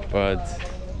 But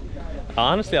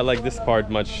honestly, I like this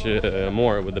part much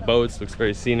more with the boats. Looks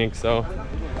very scenic. So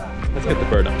let's get the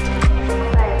bird out.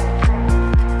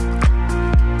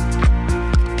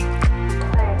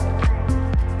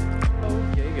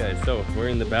 Okay guys, so we're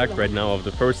in the back right now of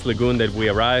the first lagoon that we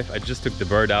arrived. I just took the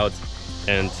bird out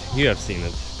and you have seen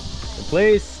it. The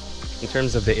place, in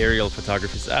terms of the aerial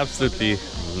photography, is absolutely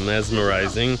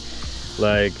mesmerizing.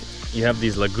 Like, you have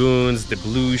these lagoons, the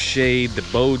blue shade, the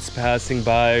boats passing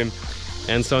by.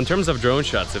 And so in terms of drone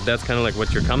shots, if that's kind of like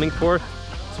what you're coming for,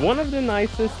 it's one of the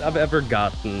nicest I've ever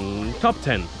gotten. Top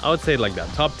 10, I would say it like that,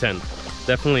 top 10.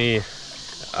 Definitely,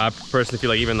 I personally feel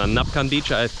like even on Napkan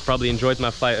Beach, I probably enjoyed my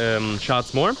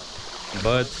shots more.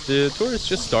 But the tour is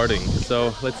just starting,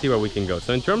 so let's see where we can go.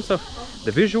 So in terms of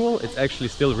the visual, it's actually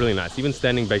still really nice. Even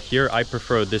standing back here, I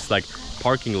prefer this like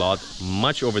parking lot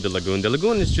much over the lagoon. The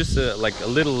lagoon is just like a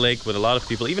little lake with a lot of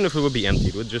people. Even if it would be empty,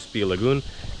 it would just be a lagoon.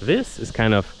 This is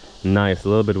kind of nice, a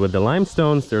little bit with the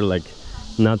limestones. They're like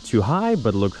not too high,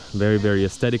 but look very, very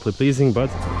aesthetically pleasing. But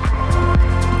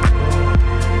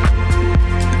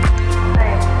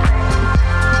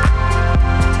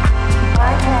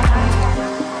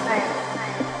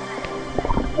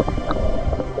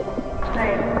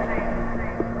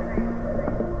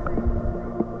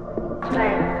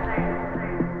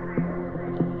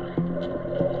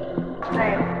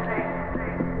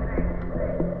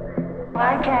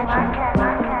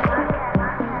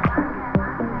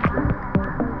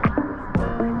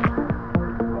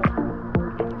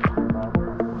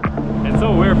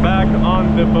so we're back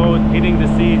on the boat, hitting the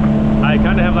sea. I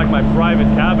kind of have like my private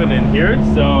cabin in here,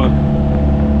 so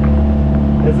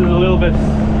this is a little bit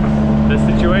the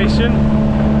situation.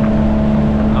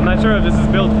 I'm not sure if this is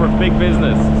built for big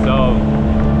business, so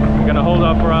I'm gonna hold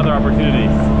off for other opportunities.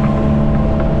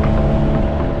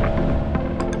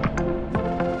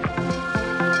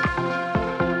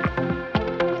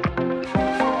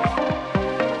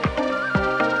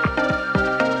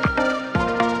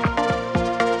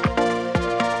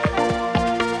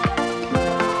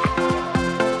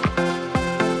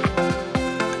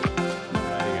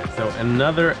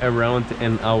 Another around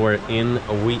an hour in,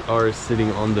 we are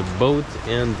sitting on the boat,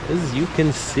 and as you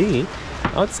can see,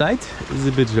 outside is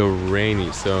a bit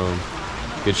rainy, so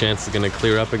good chance it's gonna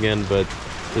clear up again. But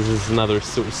this is another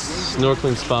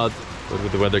snorkeling spot, but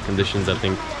with the weather conditions, I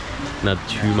think not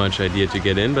too much idea to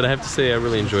get in. But I have to say, I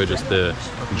really enjoy just the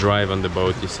drive on the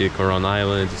boat. You see Coron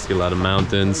Island, you see a lot of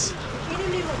mountains.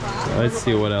 So let's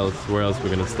see where else we're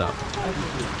gonna stop.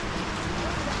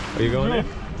 Are you going in?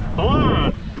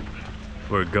 Hello.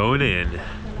 We're going in.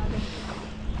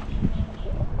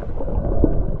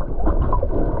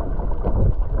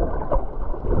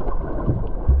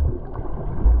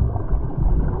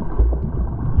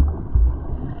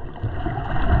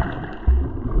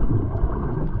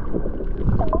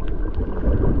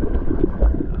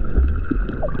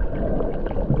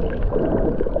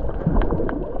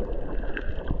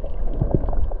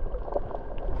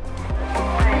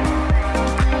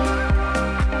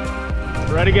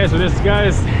 Alrighty guys, so this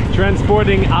guy's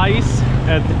transporting ice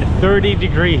at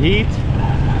 30-degree heat.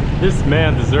 This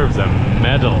man deserves a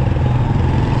medal.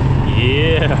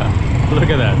 Yeah, look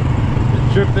at that.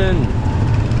 Tripping.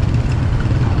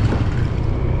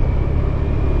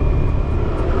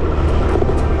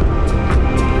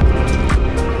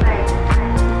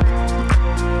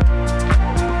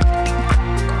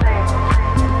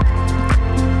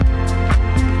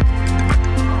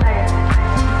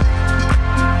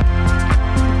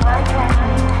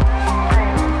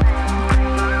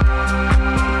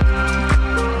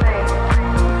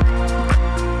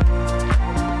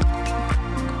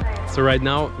 So right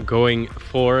now going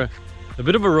for a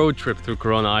bit of a road trip through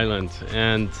Coron Island,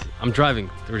 and I'm driving.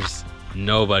 There's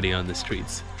nobody on the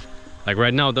streets. Like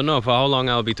right now, don't know for how long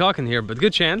I'll be talking here, but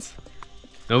good chance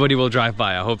nobody will drive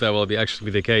by. I hope that will be actually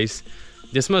be the case.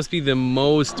 This must be the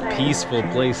most peaceful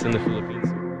place in the Philippines.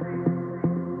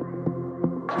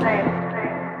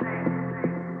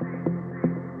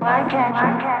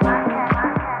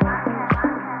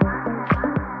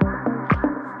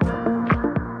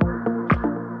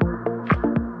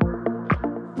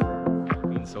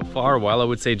 So far, while I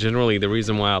would say generally the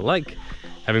reason why I like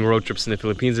having road trips in the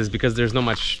Philippines is because there's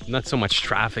not so much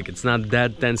traffic. It's not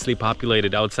that densely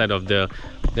populated outside of the,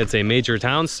 let's say, major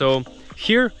towns. So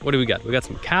here, what do we got? We got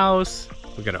some cows,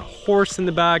 we got a horse in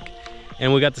the back,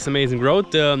 and we got this amazing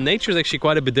road. The nature is actually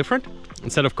quite a bit different.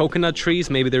 Instead of coconut trees,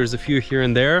 maybe there's a few here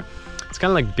and there. It's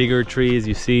kind of like bigger trees.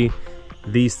 You see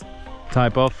these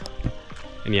type of,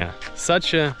 and yeah,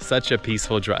 such a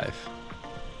peaceful drive.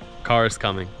 Car is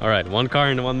coming. All right, one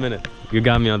car in 1 minute. You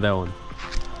got me on that one.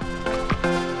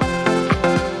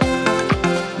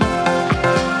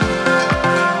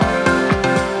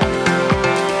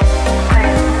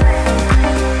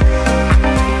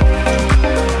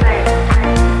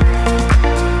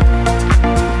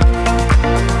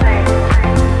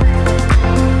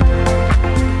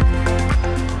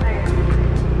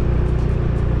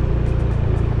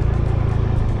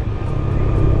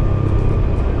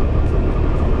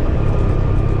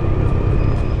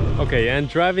 Okay, and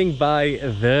driving by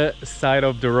the side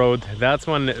of the road, that's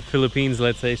when Philippines,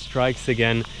 let's say, strikes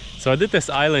again. So I did this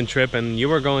island trip and you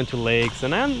were going to lakes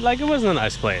and then, like, it wasn't a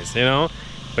nice place, you know?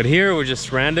 But here we're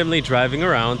just randomly driving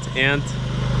around and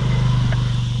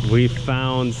we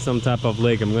found some type of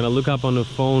lake. I'm gonna look up on the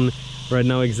phone right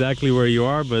now exactly where you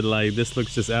are, but like this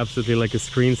looks just absolutely like a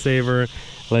screensaver.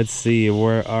 Let's see,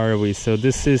 where are we? So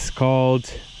this is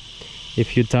called,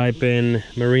 if you type in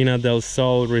Marina del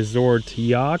Sol Resort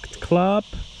Yacht Club,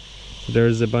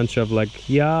 there's a bunch of like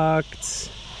yachts.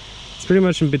 It's pretty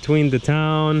much in between the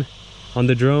town. On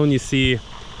the drone you see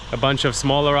a bunch of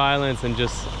smaller islands and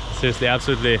just seriously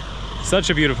absolutely such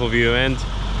a beautiful view, and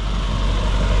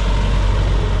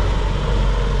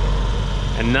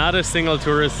not a single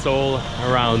tourist soul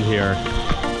around here.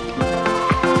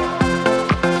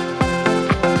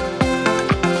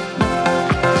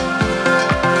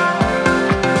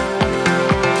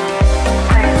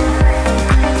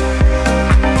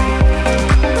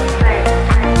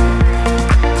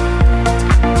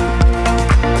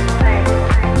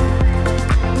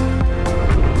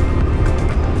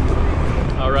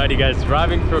 Guys,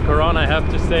 driving through Coron, I have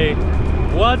to say,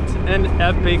 what an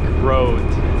epic road.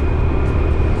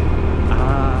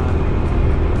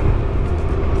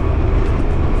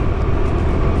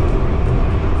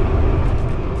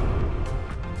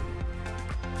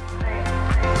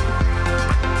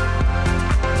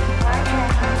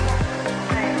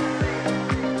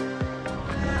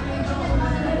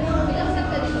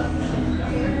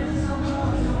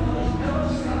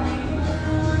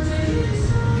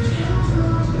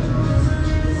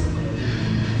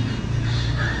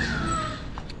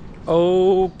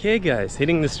 Okay guys,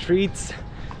 hitting the streets.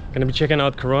 Gonna be checking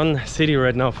out Coron city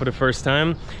right now for the first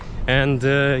time, and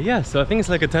yeah, so I think it's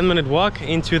like a 10-minute walk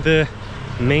into the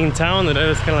main town, and that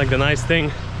is kind of like the nice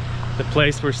thing. The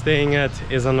place we're staying at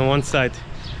is on the one side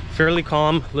fairly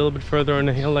calm, a little bit further on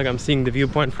the hill, like I'm seeing the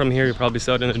viewpoint from here. You probably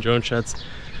saw it in the drone shots.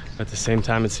 At the same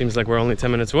time, it seems like we're only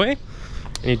 10 minutes away.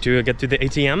 I need to get to the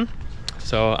ATM.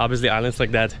 So obviously islands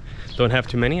like that don't have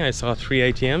too many. I saw 3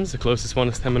 ATMs. The closest one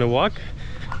is 10-minute walk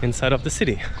inside of the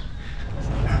city.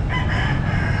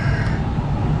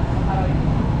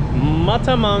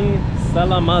 Matamang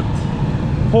Salamat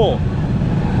Po.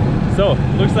 So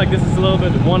looks like this is a little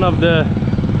bit one of the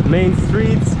main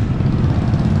streets.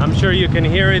 I'm sure you can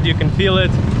hear it, you can feel it.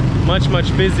 Much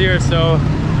busier. So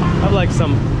I have like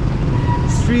some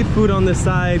street food on the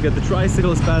side, got the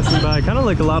tricycles passing by, kind of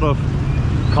like a lot of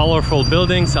colorful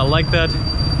buildings. I like that.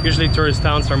 Usually tourist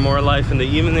towns are more alive in the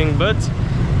evening, but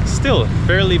still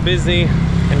fairly busy.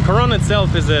 And Coron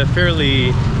itself is a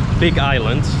fairly big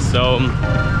island, so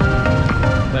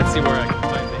let's see where I can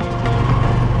find the ATM.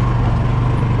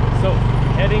 So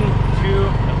heading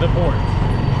to the port.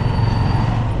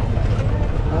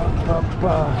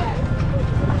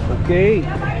 Okay.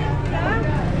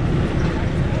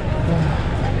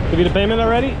 Give you the payment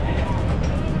already?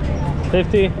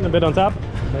 50 and a bit on top.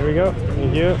 There we go.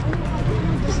 Thank you.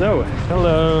 So,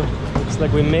 hello. Looks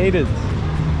like we made it.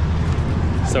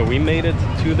 So we made it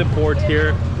to the port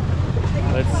here.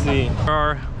 Let's see. We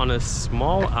are on a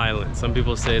small island. Some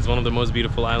people say it's one of the most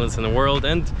beautiful islands in the world,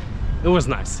 and it was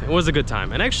nice. It was a good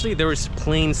time. And actually there was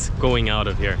planes going out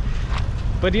of here.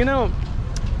 But you know,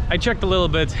 I checked a little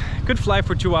bit. Could fly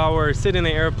for 2 hours, sit in the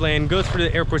airplane, go through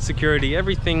the airport security,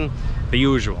 everything the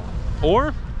usual.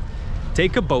 Or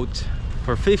take a boat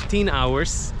for 15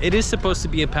 hours. It is supposed to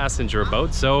be a passenger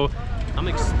boat, so I'm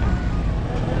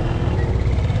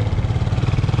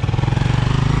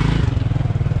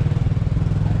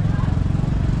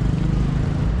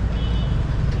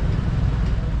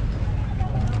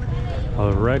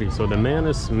Alrighty, so the man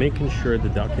is making sure the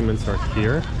documents are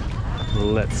here.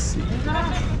 Let's see.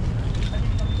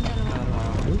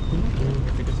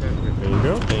 There you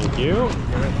go, thank you.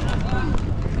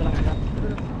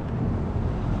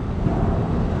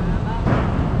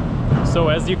 So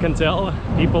as you can tell,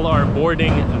 people are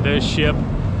boarding the ship.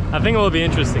 I think it will be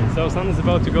interesting. So sun is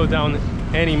about to go down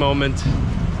any moment.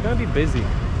 It's gonna be busy.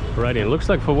 Right, it looks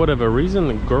like for whatever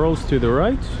reason, girls to the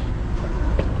right,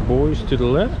 boys to the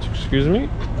left, excuse me.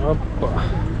 Up.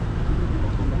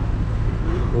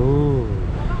 Ooh.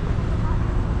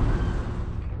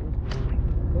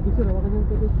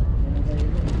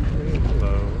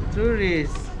 Hello.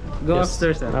 Tourists. Go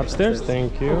upstairs. Upstairs,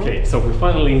 thank you. Okay, so we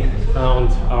finally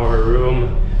found our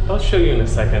room. I'll show you in a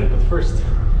second, but first,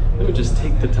 let me just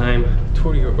take the time to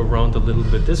tour you around a little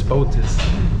bit. This boat is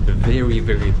very,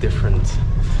 very different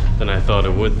than I thought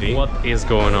it would be. What is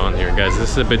going on here, guys?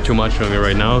 This is a bit too much for me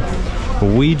right now.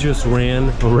 We just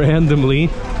ran randomly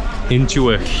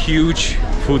into a huge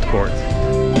food court.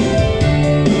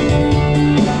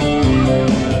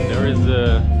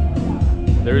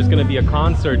 There is gonna be a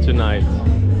concert tonight.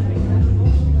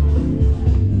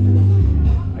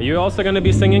 Are you also gonna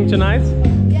be singing tonight?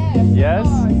 Yes. Yes?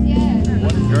 Yes.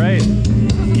 Great.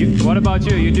 What about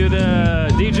you? You do the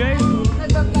DJ?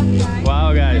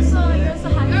 Wow, guys.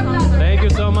 Thank you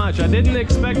so much. I didn't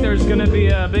expect there's gonna be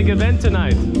a big event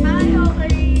tonight.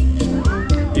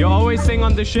 You always sing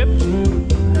on the ship?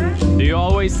 Do you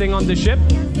always sing on the ship?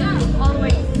 Yeah,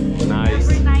 always. Nice.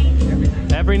 Every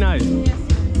night. Every night? Yes.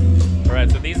 Alright,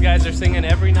 so these guys are singing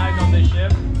every night on the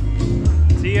ship.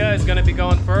 Tia is gonna be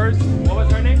going first. What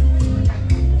was her name?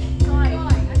 Joy.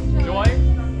 Joy?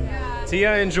 Yeah.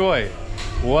 Tia and Joy.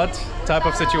 What type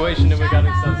of situation have we got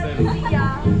ourselves in?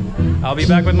 Yeah. I'll be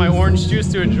back with my orange juice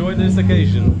to enjoy this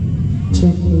occasion.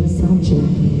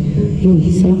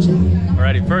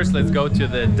 Alrighty, first let's go to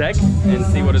the deck and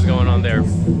see what is going on there.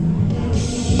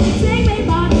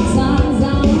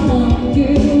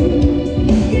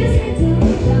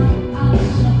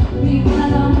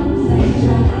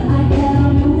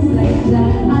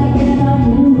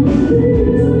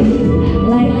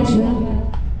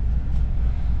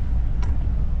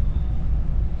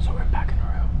 So we're back in the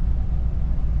room.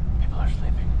 People are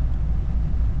sleeping.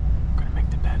 I'm gonna make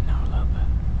the bed now a little bit.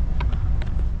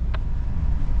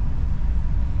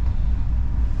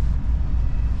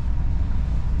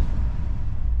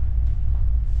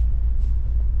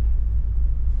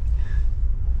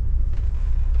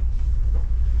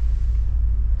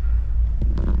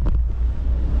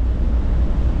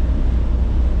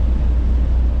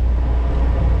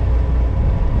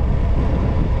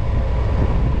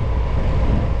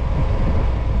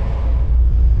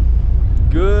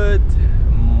 Good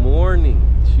morning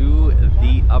to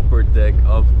the upper deck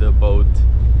of the boat.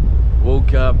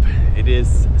 Woke up, it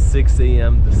is 6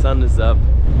 a.m, the sun is up,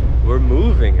 we're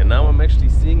moving, and now I'm actually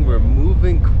seeing we're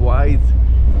moving quite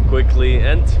quickly,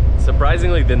 and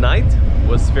surprisingly the night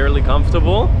was fairly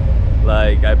comfortable.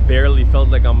 Like, I barely felt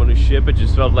like I'm on a ship, it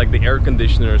just felt like the air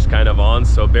conditioner is kind of on,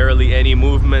 so barely any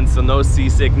movement, so no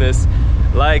seasickness.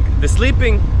 Like, the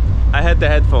sleeping, I had the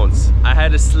headphones, I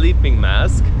had a sleeping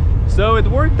mask, so it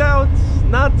worked out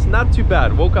not too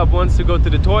bad. Woke up once to go to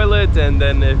the toilet, and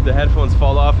then if the headphones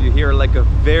fall off, you hear like a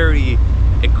very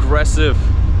aggressive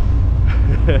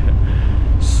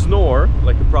snore,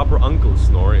 like a proper uncle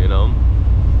snore, you know.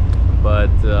 But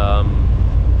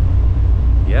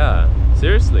yeah,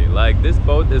 seriously, like, this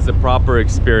boat is a proper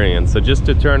experience. So just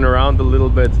to turn around a little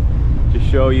bit to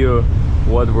show you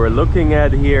what we're looking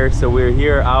at here. So we're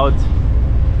here out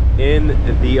in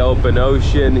the open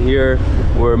ocean. Here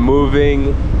we're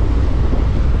moving,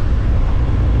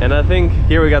 and I think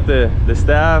here we got the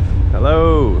staff.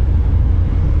 Hello.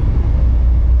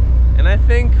 And I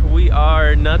think we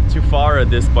are not too far at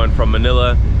this point from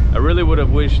Manila. I really would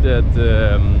have wished that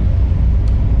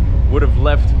would have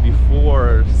left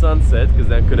before sunset, because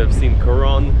then could have seen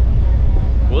Coron.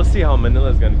 We'll see how Manila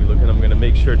is going to be looking. I'm going to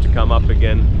make sure to come up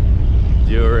again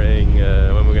during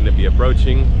when we're going to be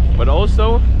approaching. But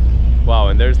also, wow,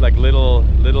 and there's like little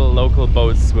local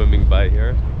boats swimming by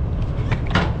here.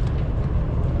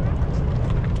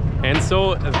 And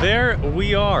so there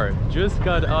we are, just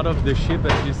got out of the ship.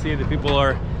 As you see, the people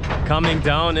are coming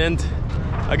down, and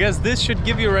I guess this should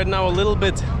give you right now a little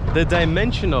bit the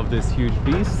dimension of this huge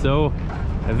beast. So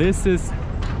this is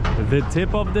the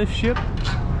tip of the ship.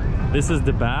 This is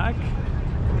the back.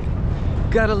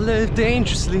 Gotta live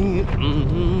dangerously.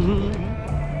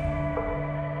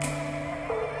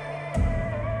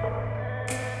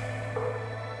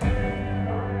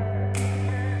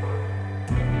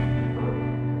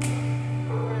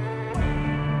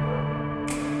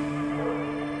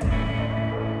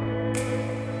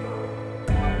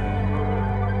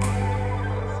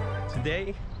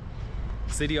 Today,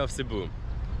 city of Cebu.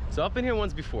 So I've been here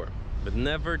once before, but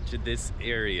never to this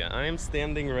area. I am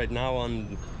standing right now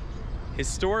on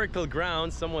historical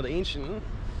grounds, somewhat ancient,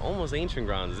 almost ancient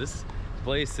grounds. This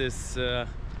place is,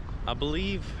 I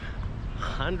believe,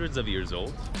 hundreds of years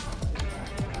old.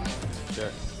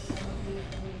 Sure.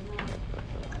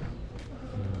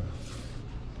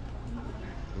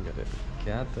 Got a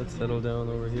cat that settled down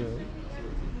over here.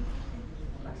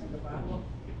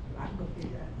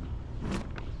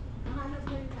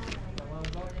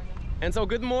 And so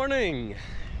good morning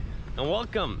and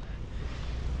welcome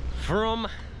from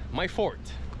my fort.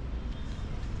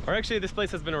 Or actually this place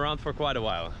has been around for quite a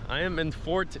while. I am in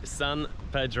Fort San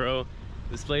Pedro.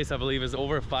 This place I believe is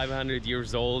over 500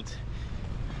 years old.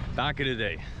 Back in the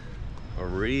day, or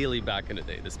really back in the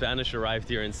day, the Spanish arrived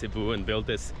here in Cebu and built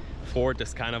this fort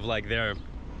as kind of like their,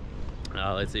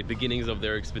 let's say, beginnings of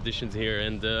their expeditions here.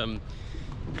 And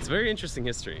it's very interesting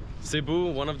history.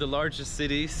 Cebu, one of the largest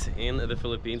cities in the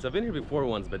Philippines. I've been here before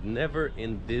once, but never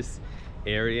in this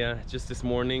area. Just this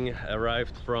morning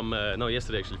arrived from, no,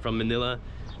 yesterday actually, from Manila.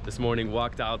 This morning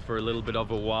walked out for a little bit of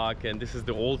a walk, and this is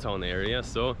the Old Town area.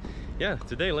 So yeah,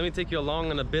 today let me take you along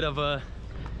on a bit of a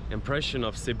impression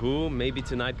of Cebu. Maybe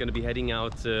tonight gonna be heading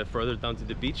out further down to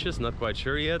the beaches, not quite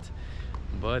sure yet.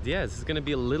 But yeah, this is gonna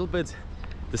be a little bit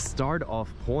the start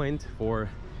off point for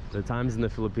the times in the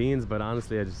Philippines, but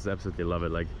honestly I just absolutely love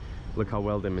it. Like, look how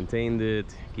well they maintained it,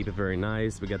 keep it very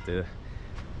nice. We got the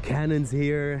cannons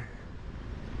here,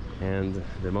 and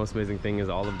the most amazing thing is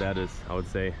all of that is, I would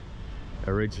say,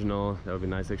 original. That would be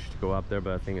nice actually to go up there,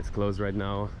 but I think it's closed right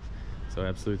now. So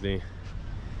absolutely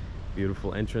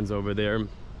beautiful entrance over there.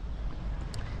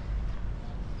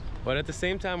 But at the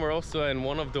same time, we're also in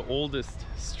one of the oldest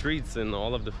streets in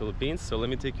all of the Philippines. So let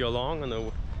me take you along on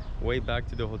the way back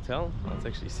to the hotel. Let's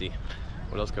actually see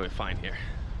what else can we find here.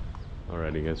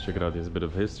 Alrighty guys, check it out. Here's a bit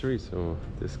of history. So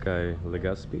this guy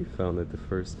Legazpi founded the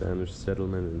first Spanish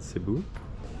settlement in Cebu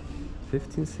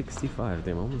 1565,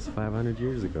 damn, almost 500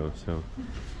 years ago. So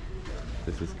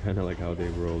this is kind of like how they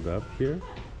rolled up here.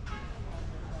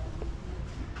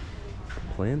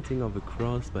 Planting of a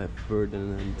cross by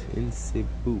Ferdinand in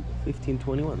Cebu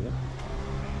 1521, yeah,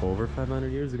 over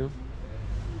 500 years ago.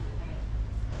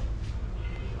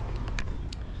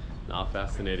 Now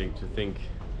fascinating to think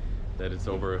that it's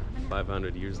over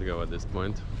 500 years ago at this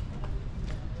point.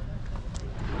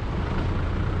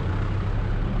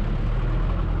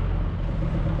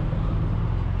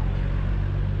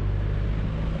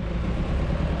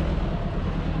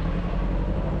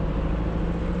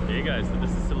 Hey guys, so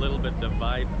this is a little bit the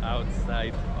vibe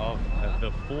outside of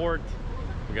the fort.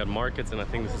 We got markets, and I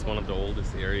think this is one of the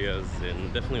oldest areas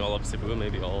in definitely all of Cebu,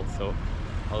 maybe also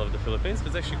all of the Philippines. But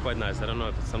it's actually quite nice. I don't know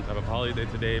if it's some type of holiday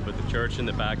today, but the church in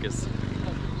the back is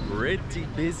pretty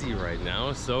busy right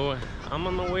now. So I'm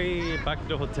on my way back to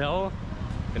the hotel,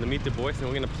 gonna meet the boys, and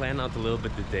we're gonna plan out a little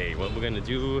bit the day. What we're gonna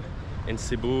do in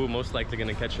Cebu, most likely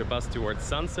gonna catch a bus towards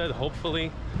sunset,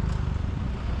 hopefully.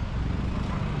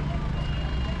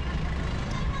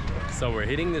 So we're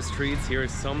hitting the streets. Here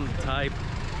is some type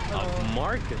of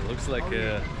market. Looks like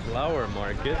a flower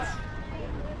market.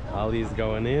 Ali's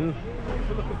going in.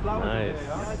 Nice.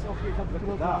 It's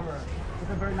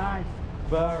a very nice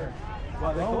bird.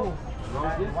 What they call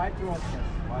white roses.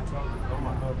 Oh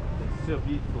my god, it's so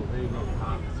beautiful. There you go.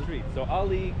 Street. So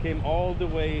Ali came all the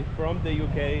way from the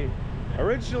UK,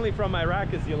 originally from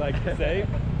Iraq, as you like to say.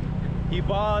 He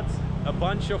bought a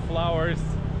bunch of flowers,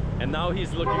 and now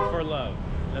he's looking for love.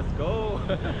 Let's go.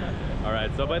 All right,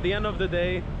 so by the end of the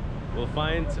day, we'll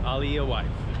find Ali a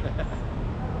wife.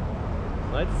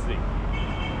 Let's see.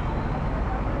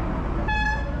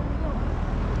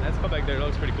 Let's go back there. It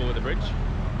looks pretty cool with the bridge.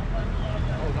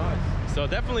 Oh, nice. So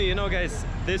definitely, you know guys,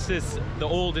 this is the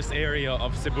oldest area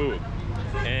of Cebu.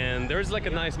 And there's like a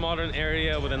nice modern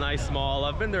area with a nice mall.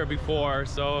 I've been there before,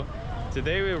 so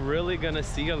today we're really gonna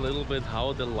see a little bit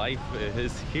how the life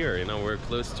is here. You know, we're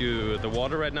close to the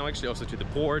water right now, actually also to the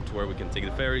port where we can take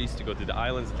the ferries to go to the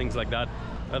islands, things like that.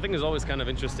 I think it's always kind of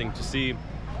interesting to see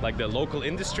like the local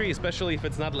industry, especially if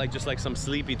it's not like just like some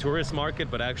sleepy tourist market,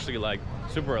 but actually like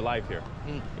super alive here.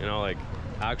 You know, like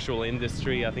actual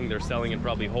industry. I think they're selling it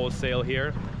probably wholesale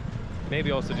here.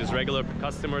 Maybe also just regular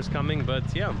customers coming, but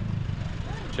yeah,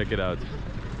 check it out.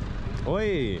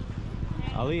 Oi,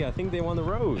 Ali, I think they want a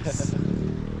rose.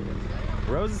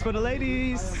 Roses for the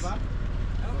ladies.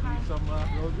 Some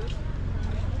roses.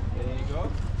 There you go.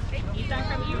 Is that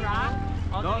from Iraq?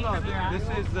 No, this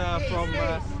is from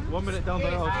 1 minute down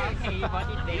the road. Okay, you bought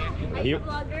it there. Are you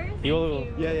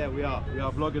vloggers? Yeah, we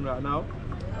are vlogging right now,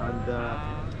 and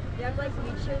You have like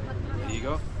YouTube. there you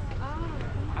go.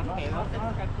 Okay, well,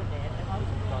 subscribe to this.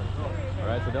 All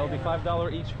right, so that'll be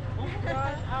 $5 each.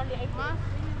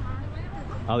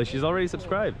 Ali, she's already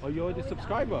subscribed. Oh, you're already a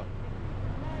subscriber?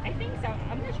 I think so.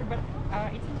 I'm not sure, but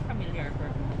it seems familiar.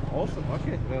 Awesome.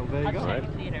 Okay, well there you I'll go. check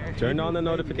it later. Turn on the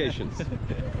notifications.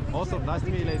 Awesome. Nice to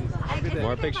meet you, ladies. Have a good day.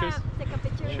 More pictures? Take a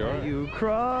picture. Sure. You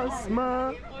cross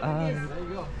my eyes. There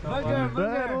you go. So, So I am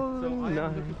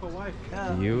looking for a wife.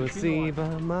 You will see by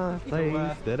my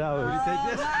face that I was Take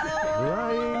this.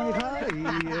 flying high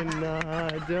and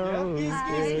I don't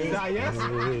Is that yes?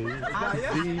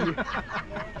 see.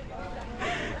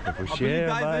 If we share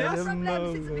by the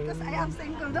because I am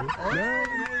single.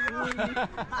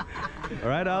 All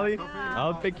right, Ali,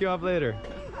 I'll pick you up later.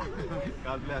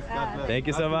 God bless. God bless. Thank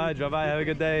you so much. Bye-bye. Have a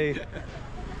good day.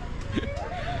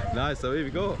 Nice. So here we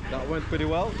go. That went pretty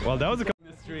well. Well, that was a couple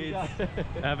of streets.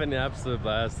 Having an absolute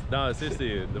blast. No,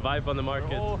 seriously, the vibe on the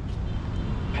market.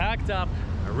 Packed up,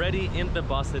 ready in the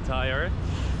bus attire.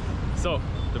 So,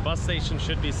 the bus station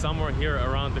should be somewhere here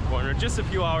around the corner. Just a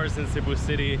few hours in Cebu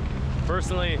City.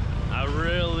 Personally, I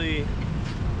really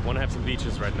want to have some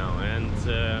beaches right now. And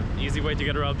easy way to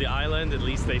get around the island, at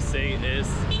least they say, is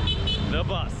the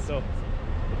bus. So,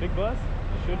 the big bus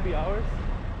should be ours.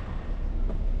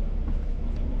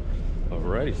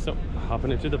 Alrighty, so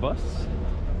hopping into the bus.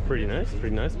 Pretty nice,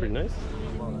 pretty nice, pretty nice.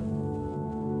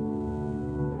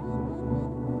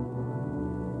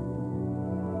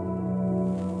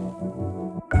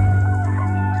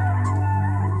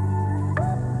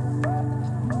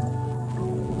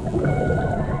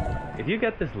 If you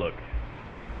get this look,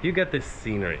 you get this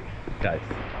scenery, guys,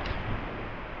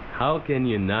 how can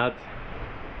you not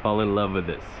fall in love with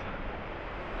this?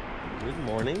 Good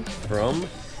morning from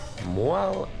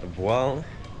Moalboal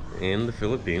in the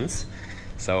Philippines.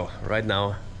 So right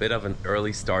now, bit of an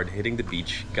early start hitting the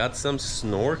beach. Got some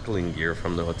snorkeling gear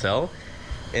from the hotel,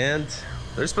 and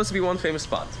there's supposed to be one famous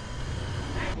spot.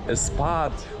 A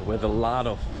spot with a lot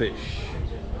of fish.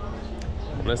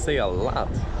 When I say a lot,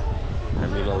 I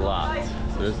mean a lot.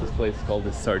 So there's this place called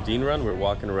the Sardine Run. We're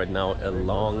walking right now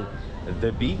along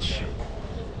the beach,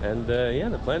 and yeah,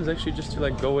 the plan is actually just to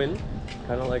like go in,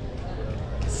 kind of like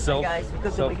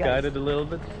self-guided a little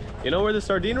bit. You know where the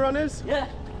Sardine Run is? Yeah.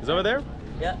 It's over there?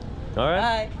 Yeah. All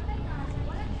right.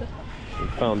 Bye. We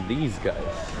found these guys.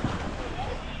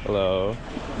 Hello.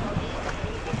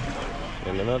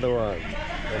 And another one.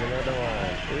 And another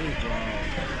one.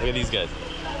 Look at these guys.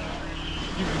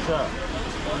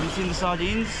 Have you seen the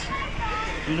sardines?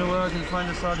 You know where I can find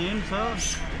the sardine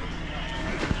first?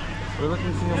 We're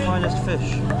looking for your finest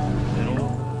fish. You know?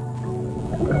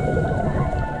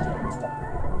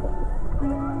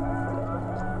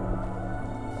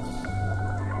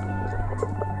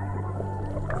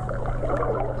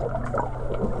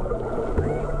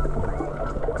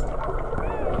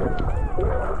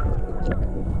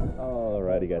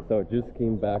 Alrighty guys, so just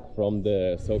came back from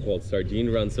the so-called Sardine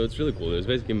Run. So it's really cool. There's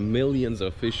basically millions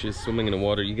of fishes swimming in the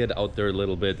water. You get out there a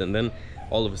little bit and then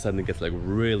all of a sudden it gets like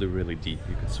really deep.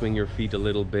 You can swing your feet a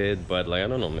little bit, but like, I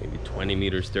don't know, maybe 20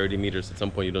 meters, 30 meters. At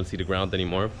some point you don't see the ground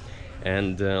anymore.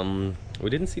 And we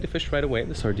didn't see the fish right away,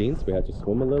 the sardines. We had to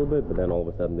swim a little bit, but then all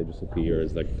of a sudden they just appear.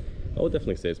 It's like, I would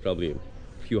definitely say it's probably a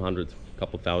few hundred,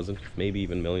 couple thousand, maybe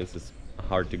even millions. It's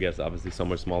hard to guess. Obviously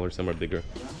some are smaller, some are bigger.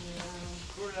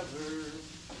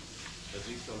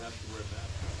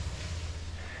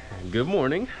 Good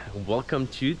morning, welcome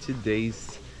to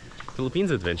today's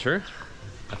Philippines adventure.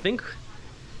 I think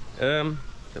the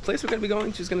place we're gonna be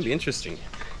going to is gonna be interesting.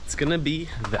 It's gonna be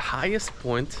the highest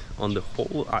point on the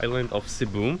whole island of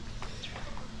Cebu.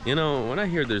 You know, when I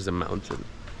hear there's a mountain,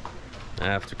 I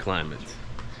have to climb it.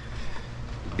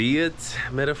 Be it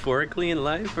metaphorically in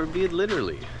life or be it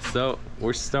literally. So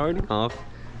we're starting off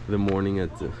the morning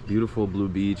at the beautiful blue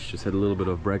beach. Just had a little bit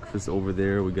of breakfast over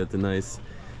there. We got the nice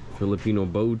Filipino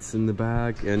boats in the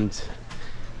back and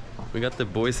we got the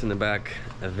boys in the back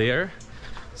there.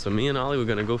 So me and Ollie, we're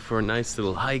gonna go for a nice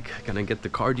little hike, gonna get the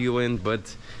cardio in,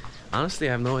 but honestly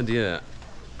I have no idea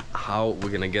how we're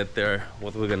gonna get there,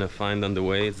 what we're gonna find on the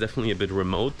way. It's definitely a bit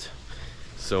remote,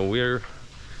 so we're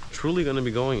truly gonna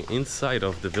be going inside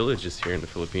of the villages here in the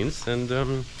Philippines and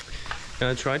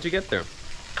gonna try to get there.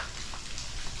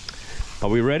 Are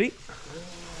we ready?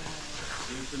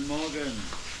 Guten Morgen.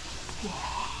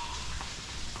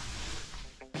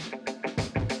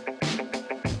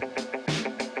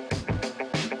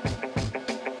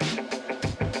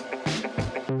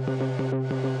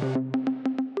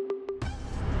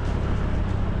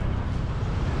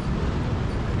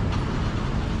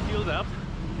 Fueled up.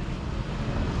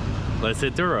 Let's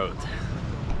hit the road.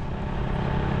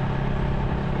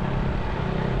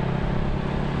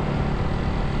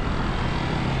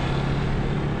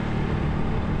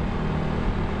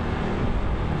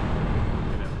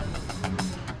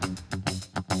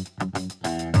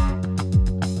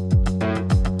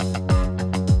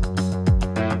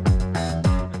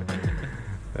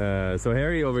 So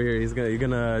Harry over here, you're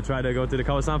gonna try to go to the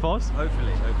Kawasan Falls?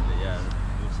 Hopefully, yeah.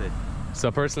 We'll see. So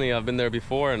personally, I've been there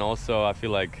before, and also I feel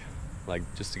like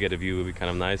just to get a view would be kind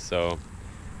of nice. So,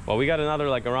 well, we got another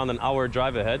like around an hour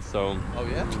drive ahead. So, Oh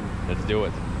yeah. let's do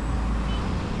it.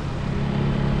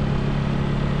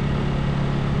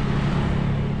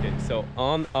 Okay, so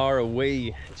on our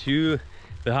way to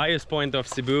the highest point of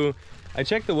Cebu, I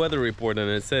checked the weather report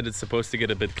and it said it's supposed to get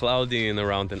a bit cloudy in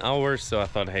around an hour. So I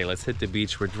thought, hey, let's hit the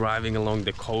beach. We're driving along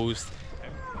the coast.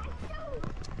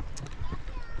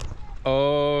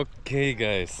 Okay,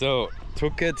 guys, so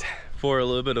took it for a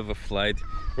little bit of a flight.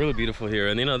 Really beautiful here,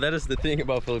 and you know, that is the thing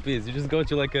about Philippines. You just go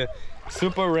to like a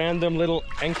super random little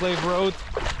enclave road,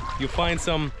 you find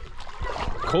some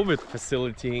COVID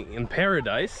facility in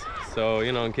paradise. So,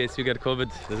 you know, in case you get COVID,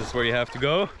 this is where you have to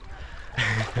go.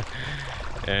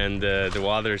 And the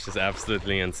water is just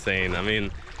absolutely insane. I mean,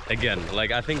 again,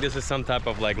 like, I think this is some type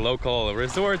of like local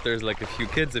resort. There's like a few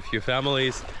kids, a few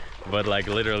families, but like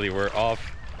literally we're off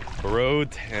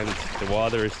road and the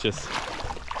water is just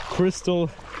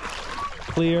crystal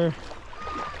clear.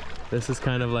 This is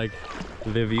kind of like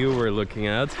the view we're looking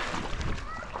at.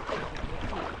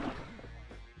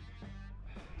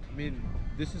 I mean,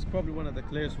 this is probably one of the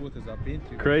clearest waters I've been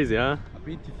to. Crazy, huh? I've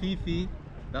been to Fifi.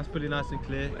 That's pretty nice and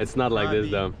clear. It's not like this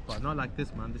though. But not like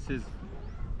this, man. This is,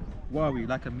 what are we,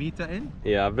 like a meter in?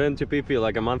 Yeah, I've been to Pipi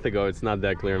like a month ago. It's not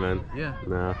that clear, man. Yeah.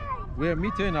 Nah. We're a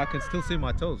meter in, I can still see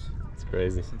my toes. It's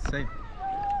crazy. It's insane.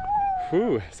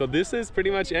 Whew. So this is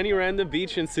pretty much any random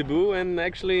beach in Cebu and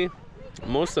actually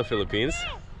most of Philippines.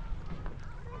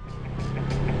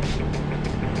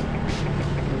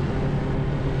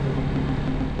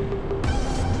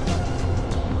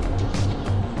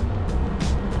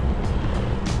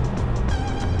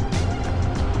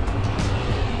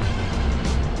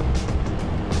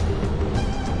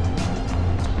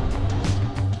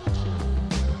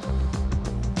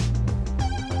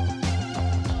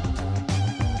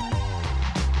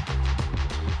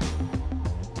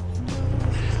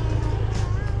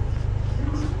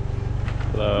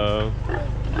 Hello.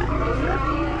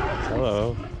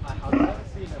 Hello. I've never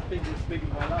seen a pig this big in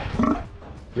my life.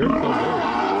 You're so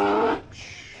big.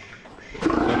 Shh.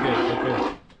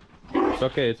 It's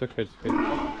okay. It's okay.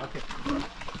 Okay.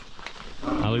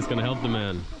 Ali's gonna help the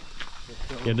man.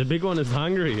 Yeah, the big one is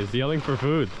hungry. He's yelling for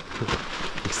food.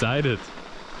 Excited.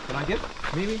 Can I get?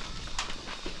 Maybe?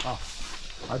 Oh.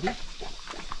 I do?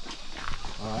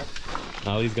 Alright.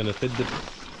 Ali's gonna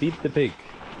feed the pig.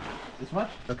 This much?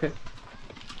 Okay.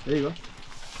 There you go.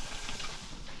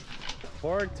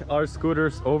 Parked our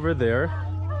scooters over there.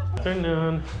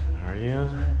 Afternoon. How are you?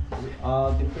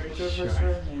 Temperature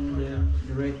sir, and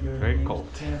the rate you're Very cold.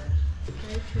 Yeah.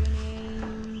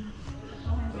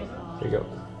 There you go.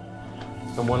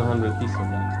 Some 100 piece of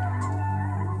that.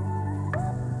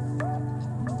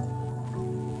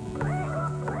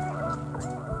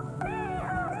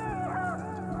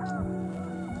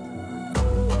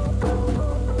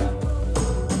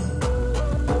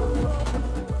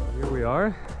 Here we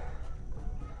are.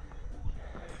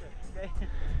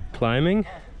 Climbing.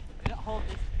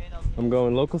 I'm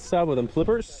going local style with them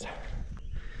flippers.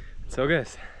 So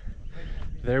guys,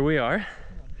 there we are.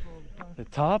 The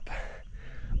top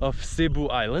of Cebu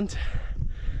Island.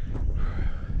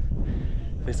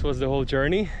 This was the whole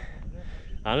journey.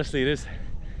 Honestly, it is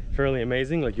fairly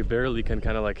amazing. Like, you barely can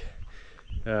kind of like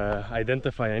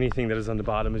identify anything that is on the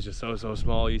bottom. It's just so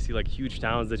small. You see like huge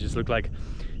towns that just look like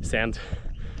sand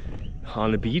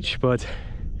on the beach, but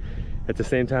at the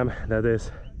same time, that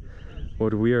is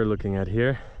what we are looking at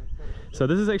here. So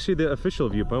this is actually the official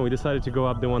viewpoint. We decided to go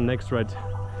up the one next right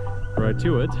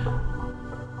to it.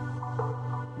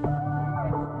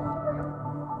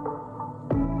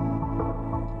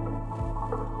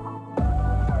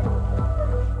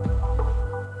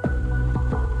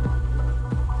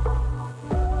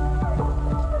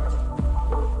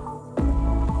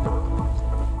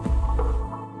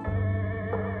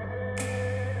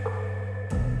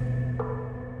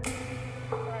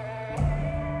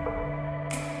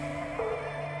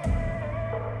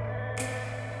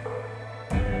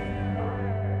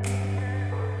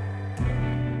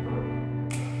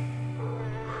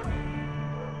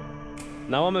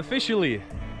 Now I'm officially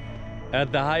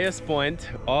at the highest point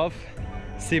of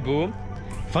Cebu.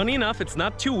 Funny enough, it's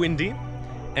not too windy,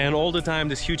 and all the time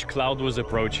this huge cloud was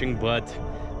approaching, but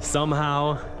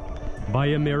somehow, by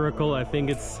a miracle, I think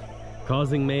it's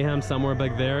causing mayhem somewhere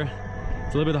back there.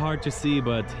 It's a little bit hard to see,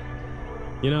 but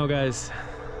you know, guys,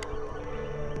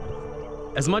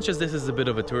 as much as this is a bit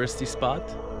of a touristy spot,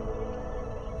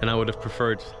 and I would have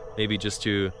preferred maybe just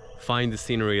to find the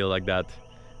scenery like that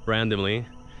randomly,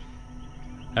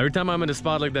 every time I'm in a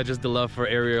spot like that, just the love for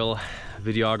aerial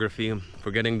videography,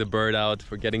 for getting the bird out,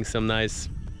 for getting some nice,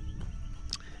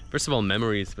 first of all,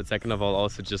 memories, but second of all,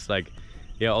 also just like,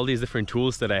 yeah, all these different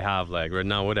tools that I have, like right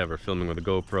now, whatever, filming with a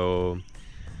GoPro,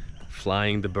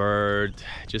 flying the bird,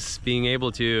 just being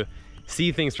able to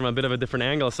see things from a bit of a different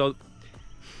angle. So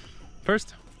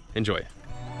first, enjoy.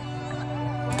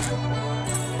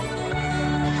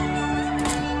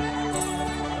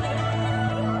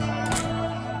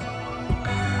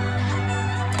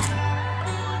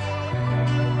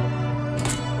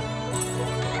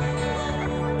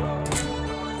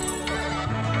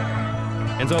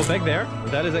 And so back there,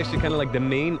 that is actually kind of like the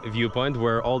main viewpoint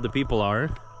where all the people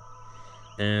are.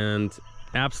 And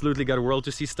absolutely got a world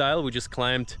to see style. We just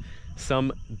climbed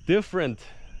some different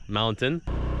mountain.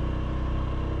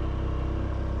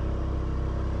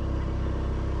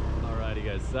 Alrighty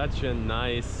guys, such a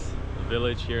nice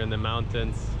village here in the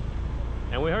mountains.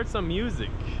 And we heard some music.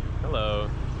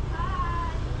 Hello.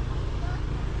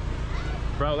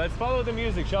 Bro, let's follow the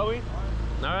music, shall we?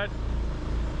 Alright.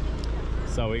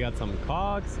 So we got some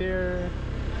cogs here.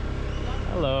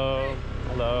 Hello.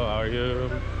 Hello, how are you?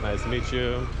 Nice to meet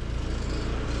you.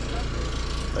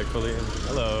 Respectfully.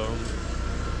 Hello.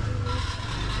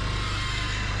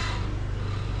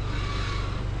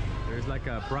 There's like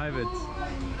a private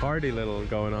party little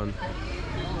going on.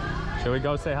 Shall we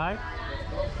go say hi?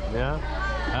 Yeah?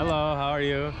 Hello, how are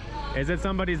you? Is it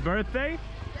somebody's birthday?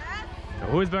 Yes.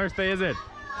 Whose birthday is it?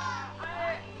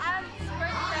 Our aunt's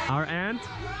birthday. Our aunt?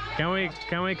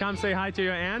 Can we come say hi to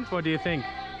your aunt? What do you think?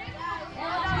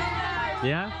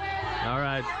 Yeah? All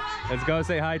right. Let's go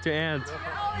say hi to aunt.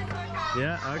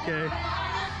 Yeah, okay.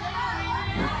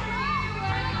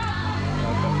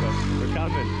 We're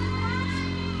coming.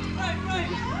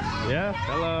 Yeah,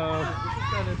 hello.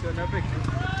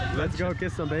 Let's go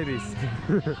kiss some babies.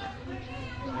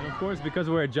 And of course, because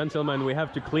we're a gentleman, we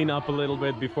have to clean up a little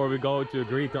bit before we go to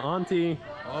greet the auntie.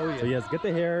 Oh yeah. So yes, get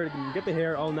the hair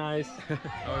all nice.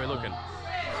 How are we looking?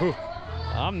 Whew.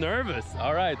 I'm nervous.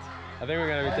 All right. I think we're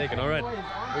gonna be taken. All right,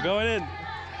 we're going in.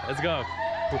 Let's go.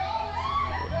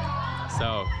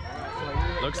 So,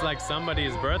 looks like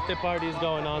somebody's birthday party is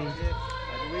going on.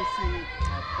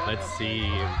 Let's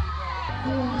see.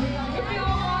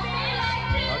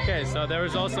 Okay, so there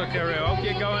is also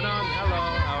karaoke going on.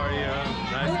 Hello, how are you?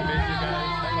 Nice to meet you guys.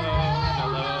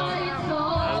 Hello,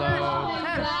 hello,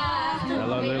 hello,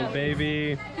 hello, little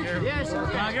baby. Yes.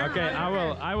 Okay,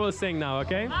 I will sing now.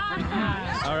 Okay.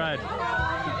 All right.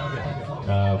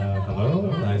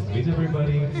 Hello, nice to meet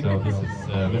everybody. So this is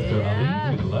Mr.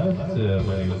 Ali to the left.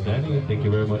 My name is Danny. Thank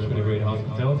you very much for the great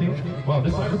hospitality. Wow,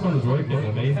 this microphone is working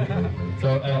amazing.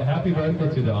 So happy birthday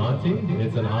to the auntie.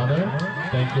 It's an honor.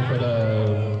 Thank you for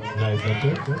the nice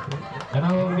lecture. And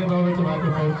I will give over the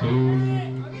microphone to...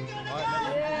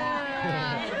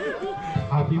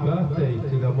 Happy birthday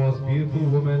to the most beautiful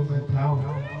woman in town.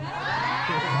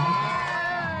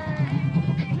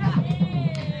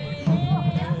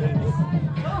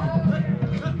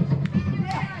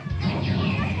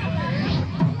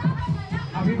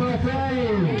 Happy birthday!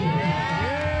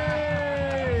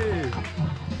 Yay!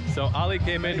 So Ali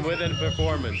came in with a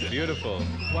performance. Beautiful.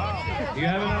 Wow. You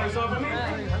have another song for me?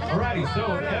 Alrighty, so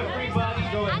everybody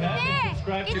go ahead and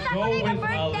subscribe to Go With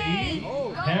Ali,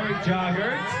 Harry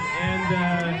Joggers, and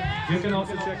you can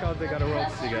also check out, they got a roll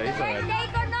to see guys. He's alright.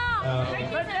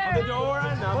 On the door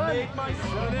and I'll make my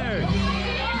son there.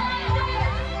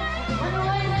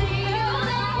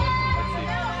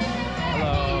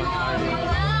 Hello, how are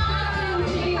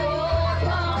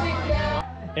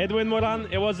you? Edwin Moran,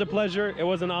 it was a pleasure, it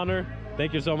was an honor.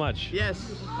 Thank you so much.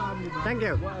 Yes. Thank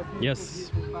you. Yes.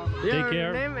 Your Take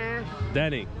care. name is?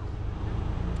 Danny.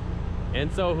 And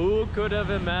so who could have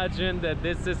imagined that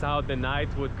this is how the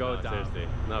night would go down? Seriously,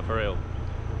 not for real.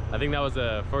 I think that was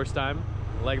the first time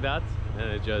like that, and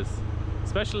it just,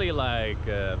 especially like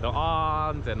the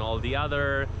aunt and all the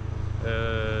other,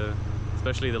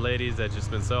 especially the ladies that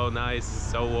just been so nice,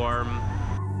 so warm.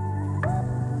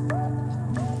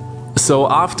 So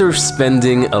after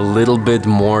spending a little bit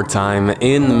more time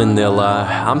in Manila,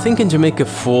 I'm thinking to make a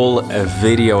full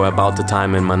video about the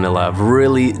time in Manila. I've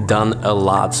really done a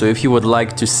lot. So if you would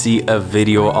like to see a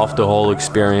video of the whole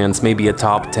experience, maybe a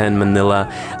top 10 Manila,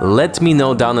 let me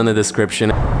know down in the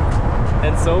description.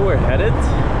 And so we're headed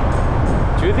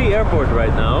to the airport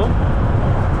right now.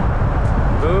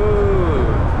 Ooh,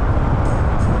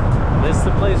 missed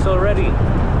the place already.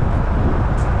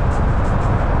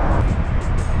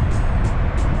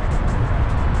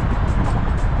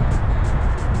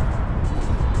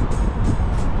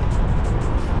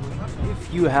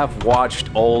 You have watched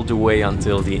all the way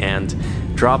until the end,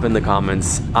 drop in the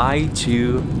comments. I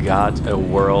too got a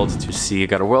world to see.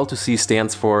 Got a world to see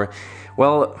stands for,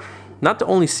 well, not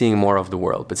only seeing more of the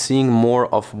world, but seeing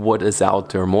more of what is out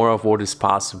there, more of what is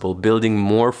possible, building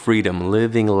more freedom,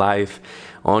 living life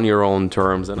on your own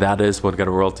terms. And that is what Got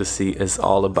a World to See is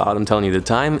all about. I'm telling you, the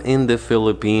time in the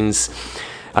Philippines,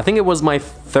 I think it was my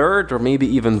third or maybe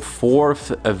even fourth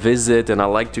visit, and I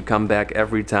like to come back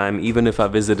every time. Even if I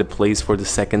visit a place for the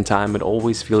second time, it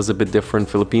always feels a bit different.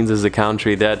 Philippines is a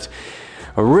country that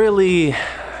really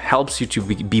helps you to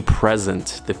be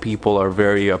present. The people are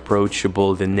very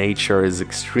approachable. The nature is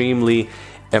extremely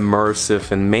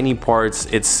immersive. In many parts,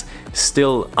 it's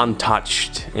still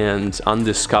untouched and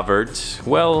undiscovered.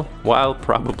 Well, while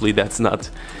probably that's not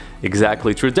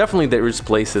exactly true. Definitely there is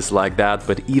places like that,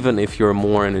 but even if you're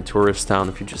more in a tourist town,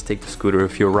 if you just take the scooter,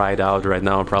 if you ride out right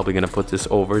now, I'm probably gonna put this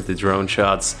over the drone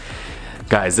shots.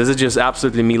 Guys, this is just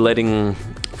absolutely me letting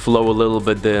flow a little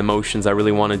bit the emotions. I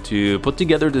really wanted to put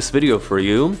together this video for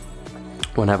you.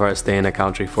 Whenever I stay in a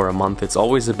country for a month, it's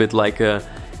always a bit like a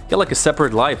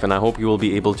separate life, and I hope you will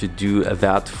be able to do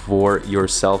that for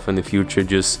yourself in the future.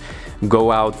 Just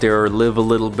go out there, live a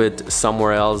little bit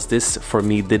somewhere else. This for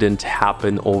me didn't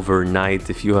happen overnight.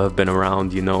 If you have been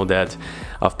around, you know that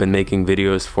I've been making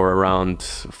videos for around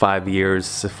 5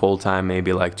 years full-time,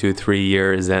 maybe like 2-3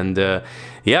 years, and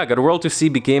yeah, Got a World to See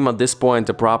became at this point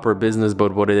a proper business,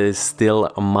 but what it is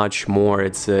still much more.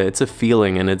 It's a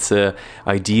feeling, and it's a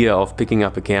idea of picking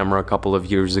up a camera a couple of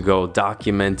years ago,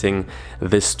 documenting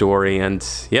this story, and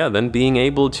yeah, then being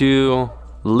able to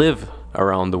live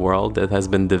around the world. That has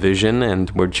been the vision, and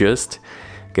we're just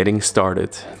getting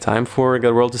started. Time for Got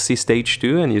a World to See Stage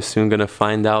 2, and you're soon gonna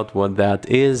find out what that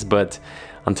is. But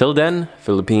until then,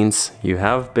 Philippines, you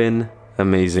have been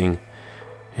amazing,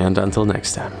 and until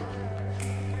next time.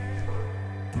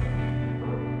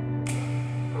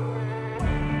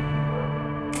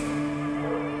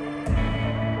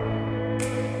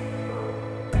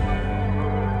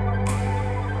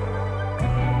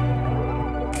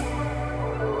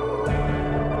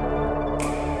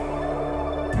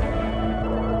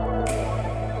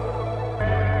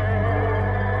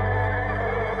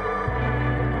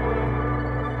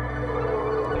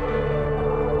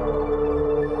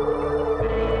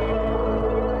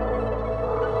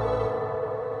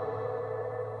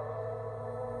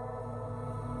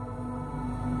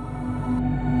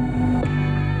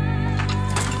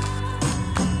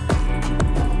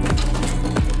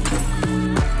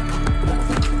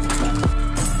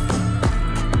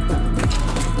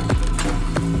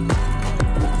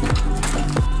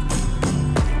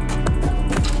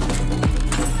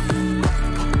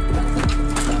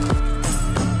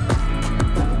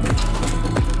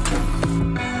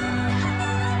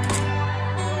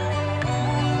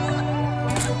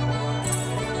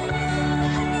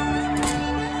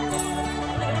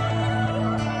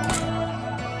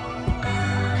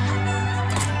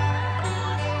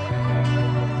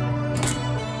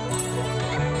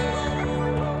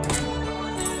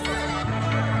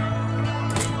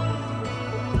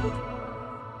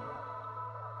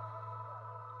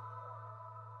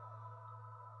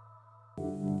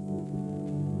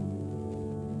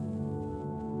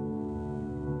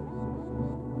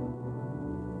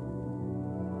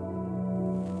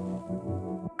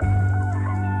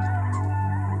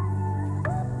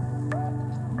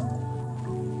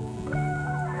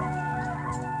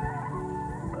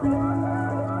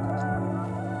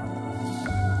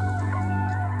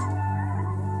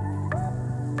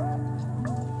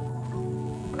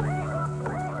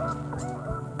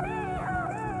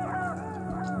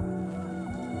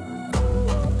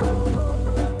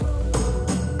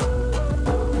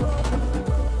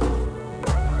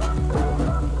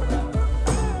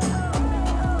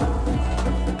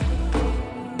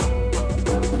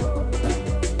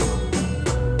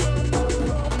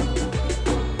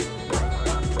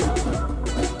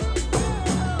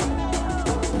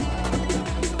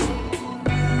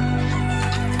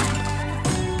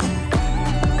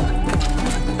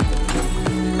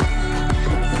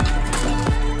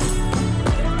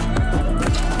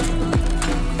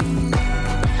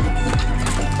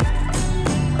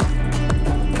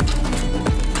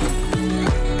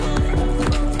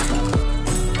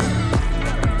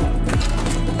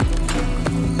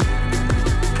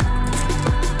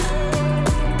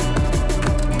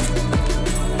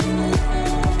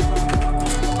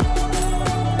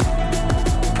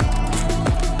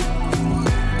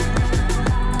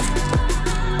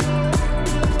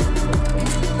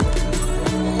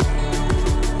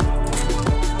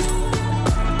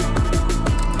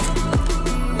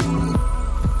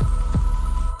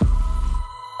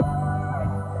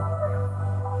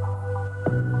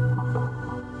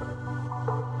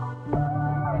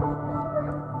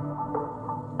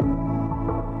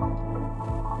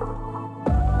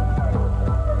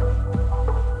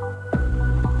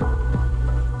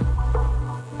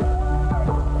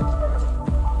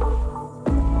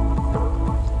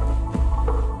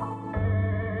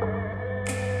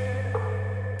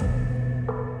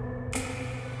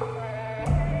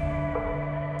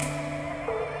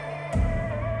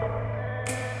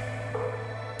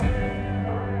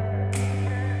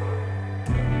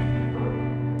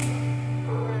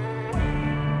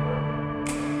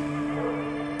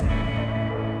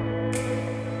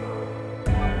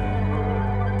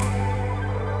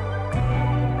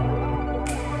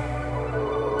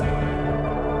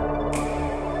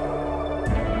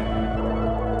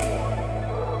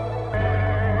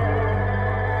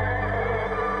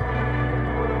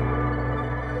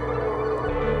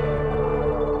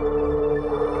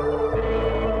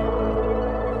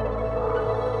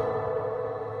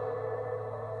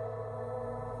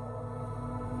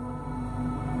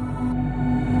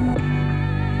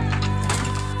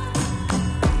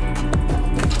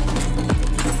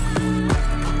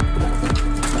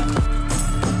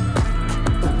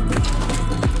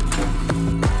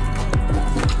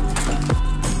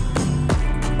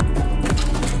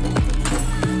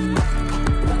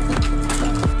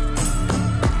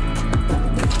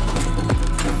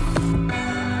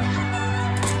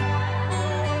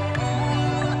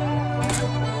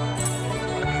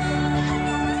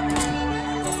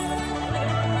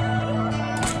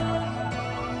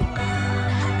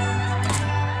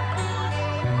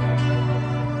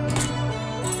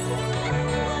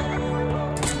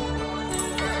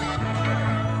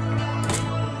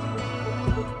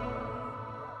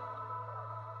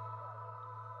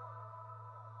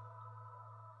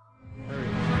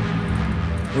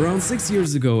 Around 6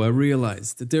 years ago, I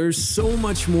realized that there is so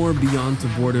much more beyond the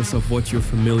borders of what you're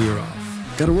familiar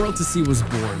of. Got a World to See was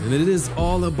born, and it is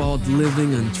all about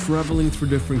living and traveling through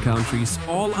different countries,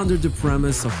 all under the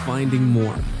premise of finding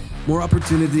more. More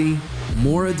opportunity,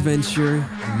 more adventure,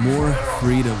 and more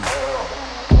freedom.